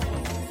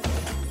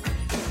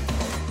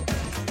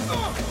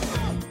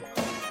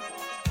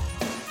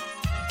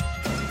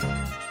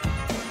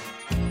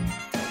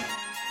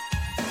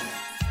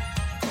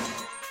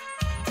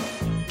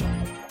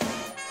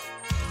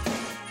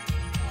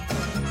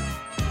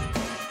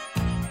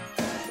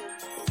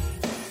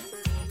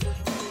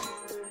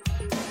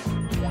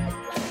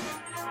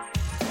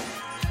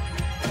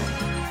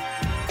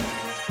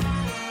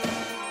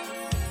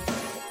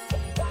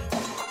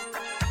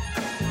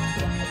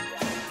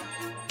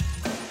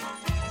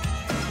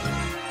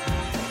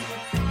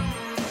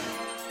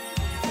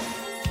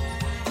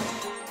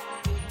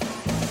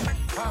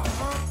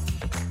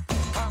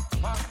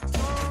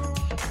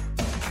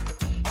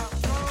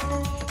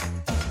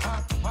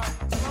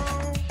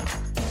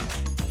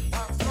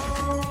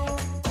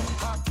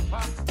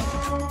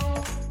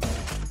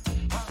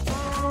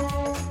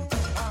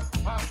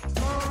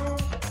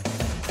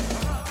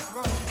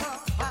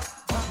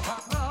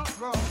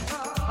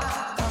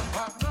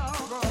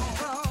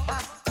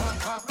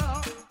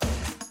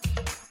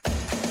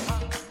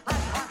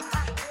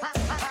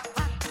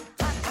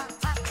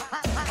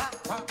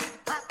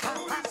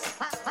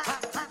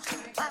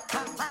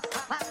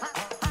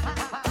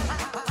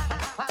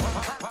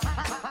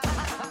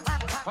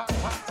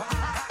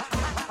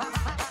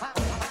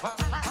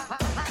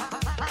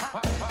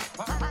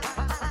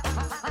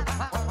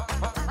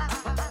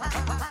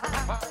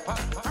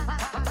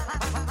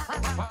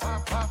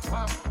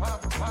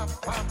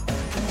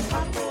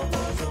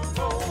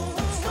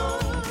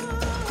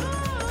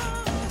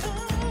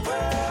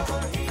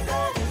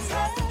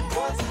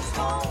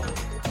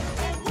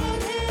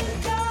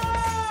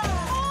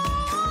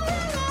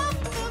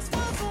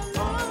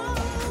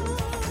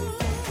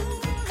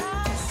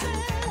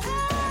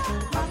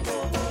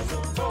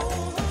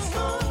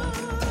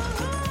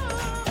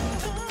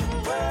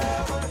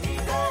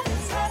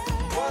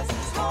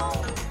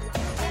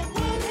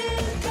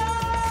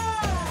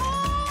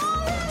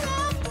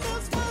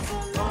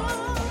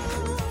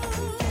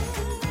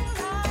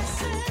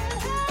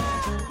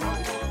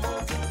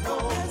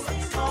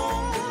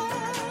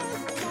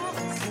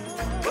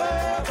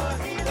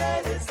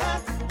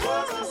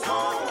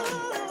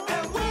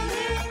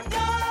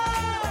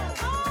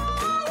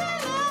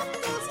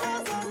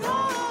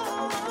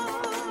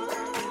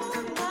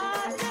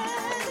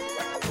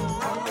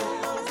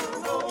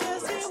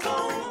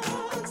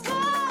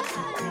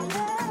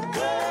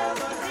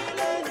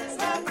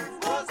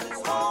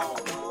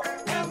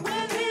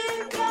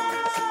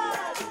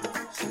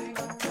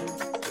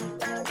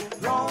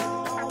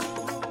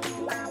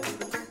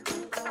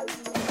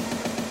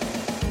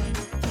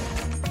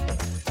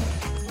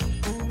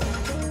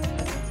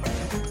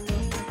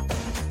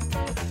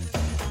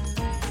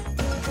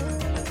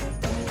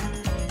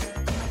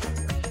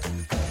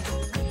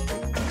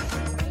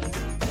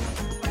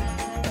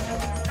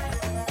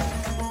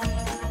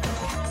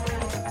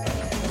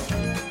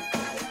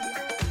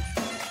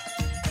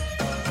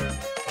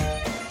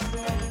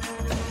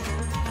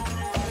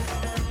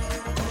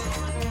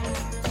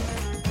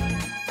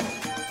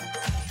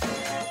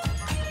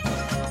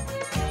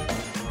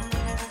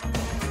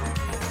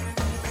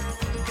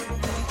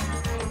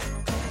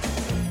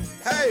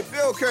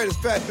 Curtis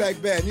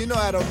Fatback Band. You know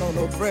I don't know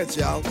no French,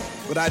 y'all,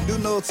 but I do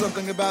know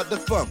something about the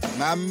funk.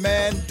 My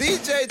man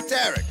DJ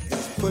Tarek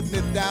is putting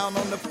it down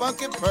on the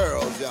funky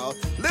pearls, y'all.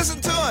 Listen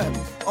to him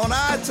on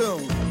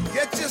iTunes.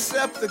 Get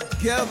yourself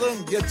together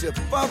and get your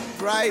funk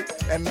right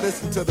and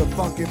listen to the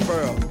funky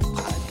pearls.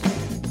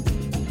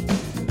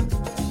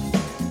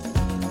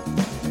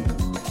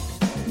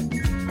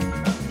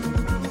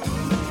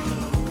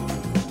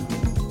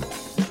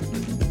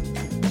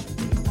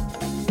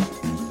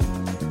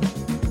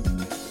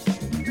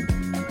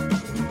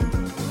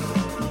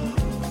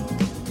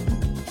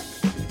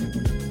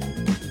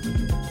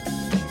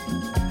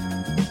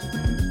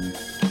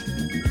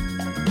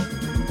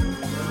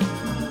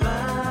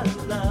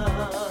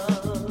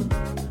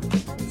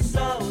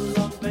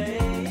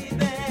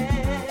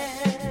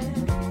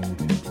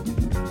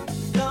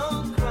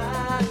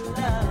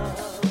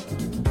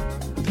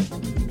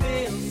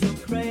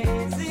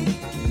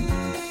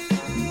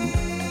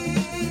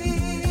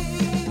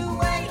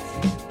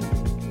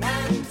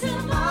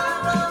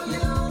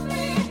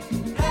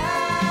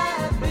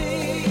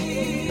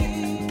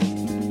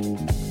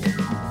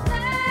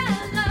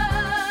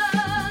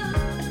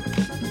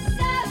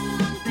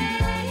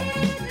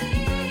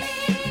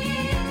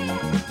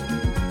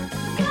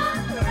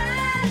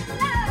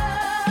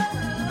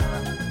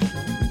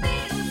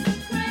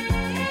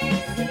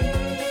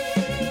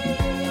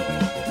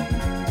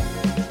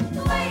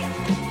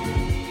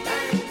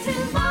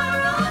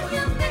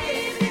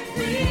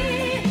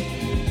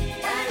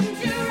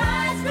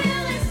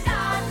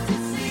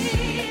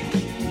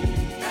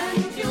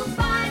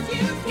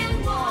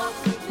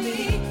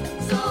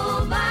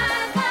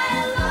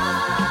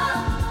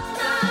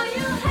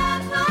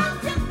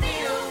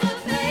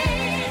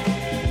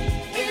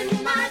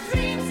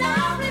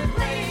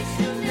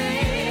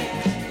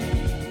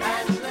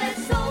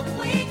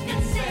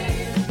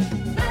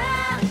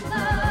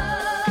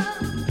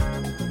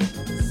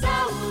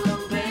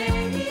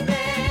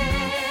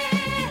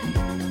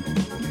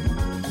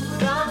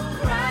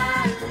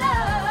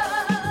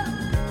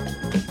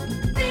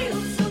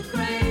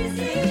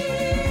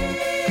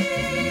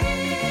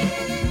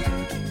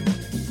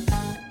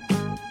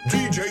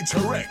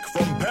 Tarek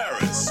from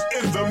Paris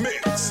in the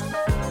mix.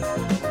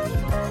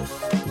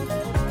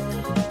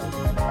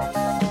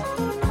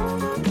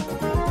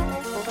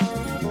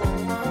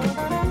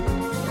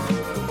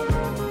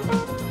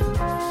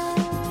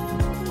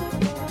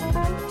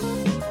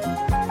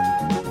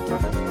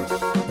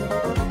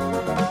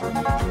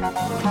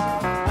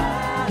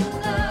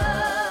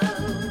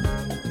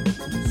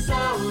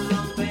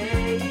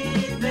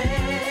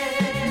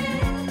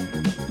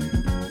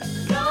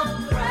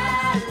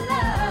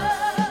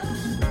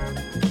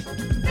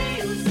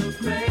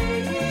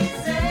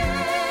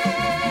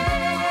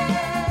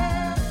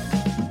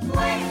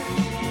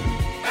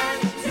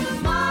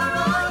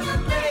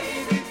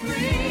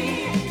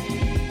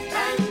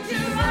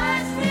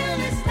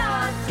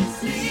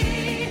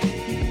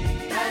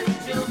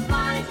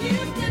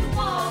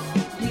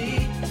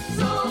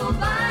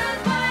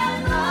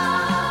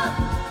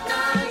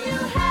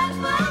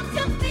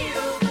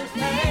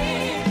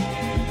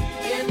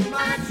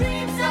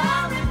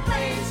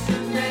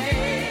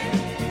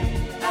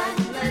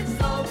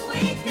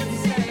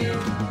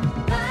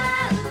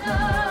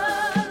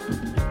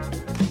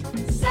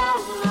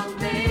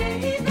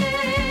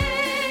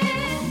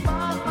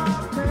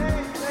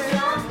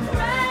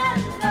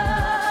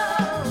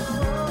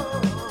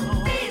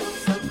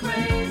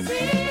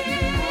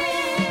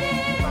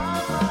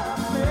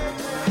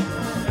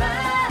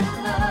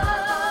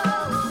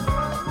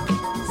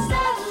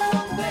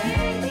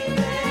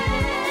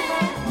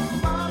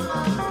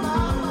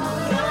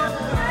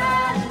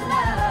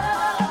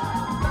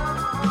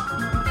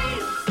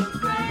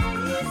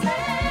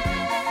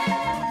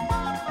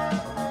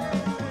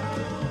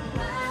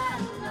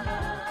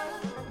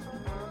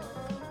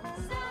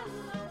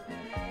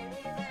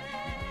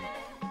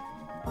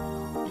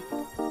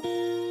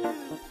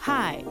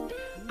 Hi,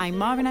 I'm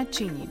Marvina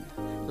Chin,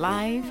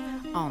 live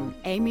on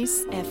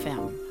Amy's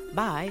FM.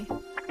 Bye.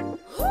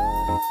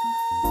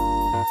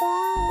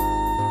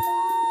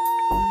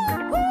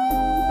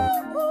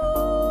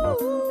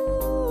 Woo!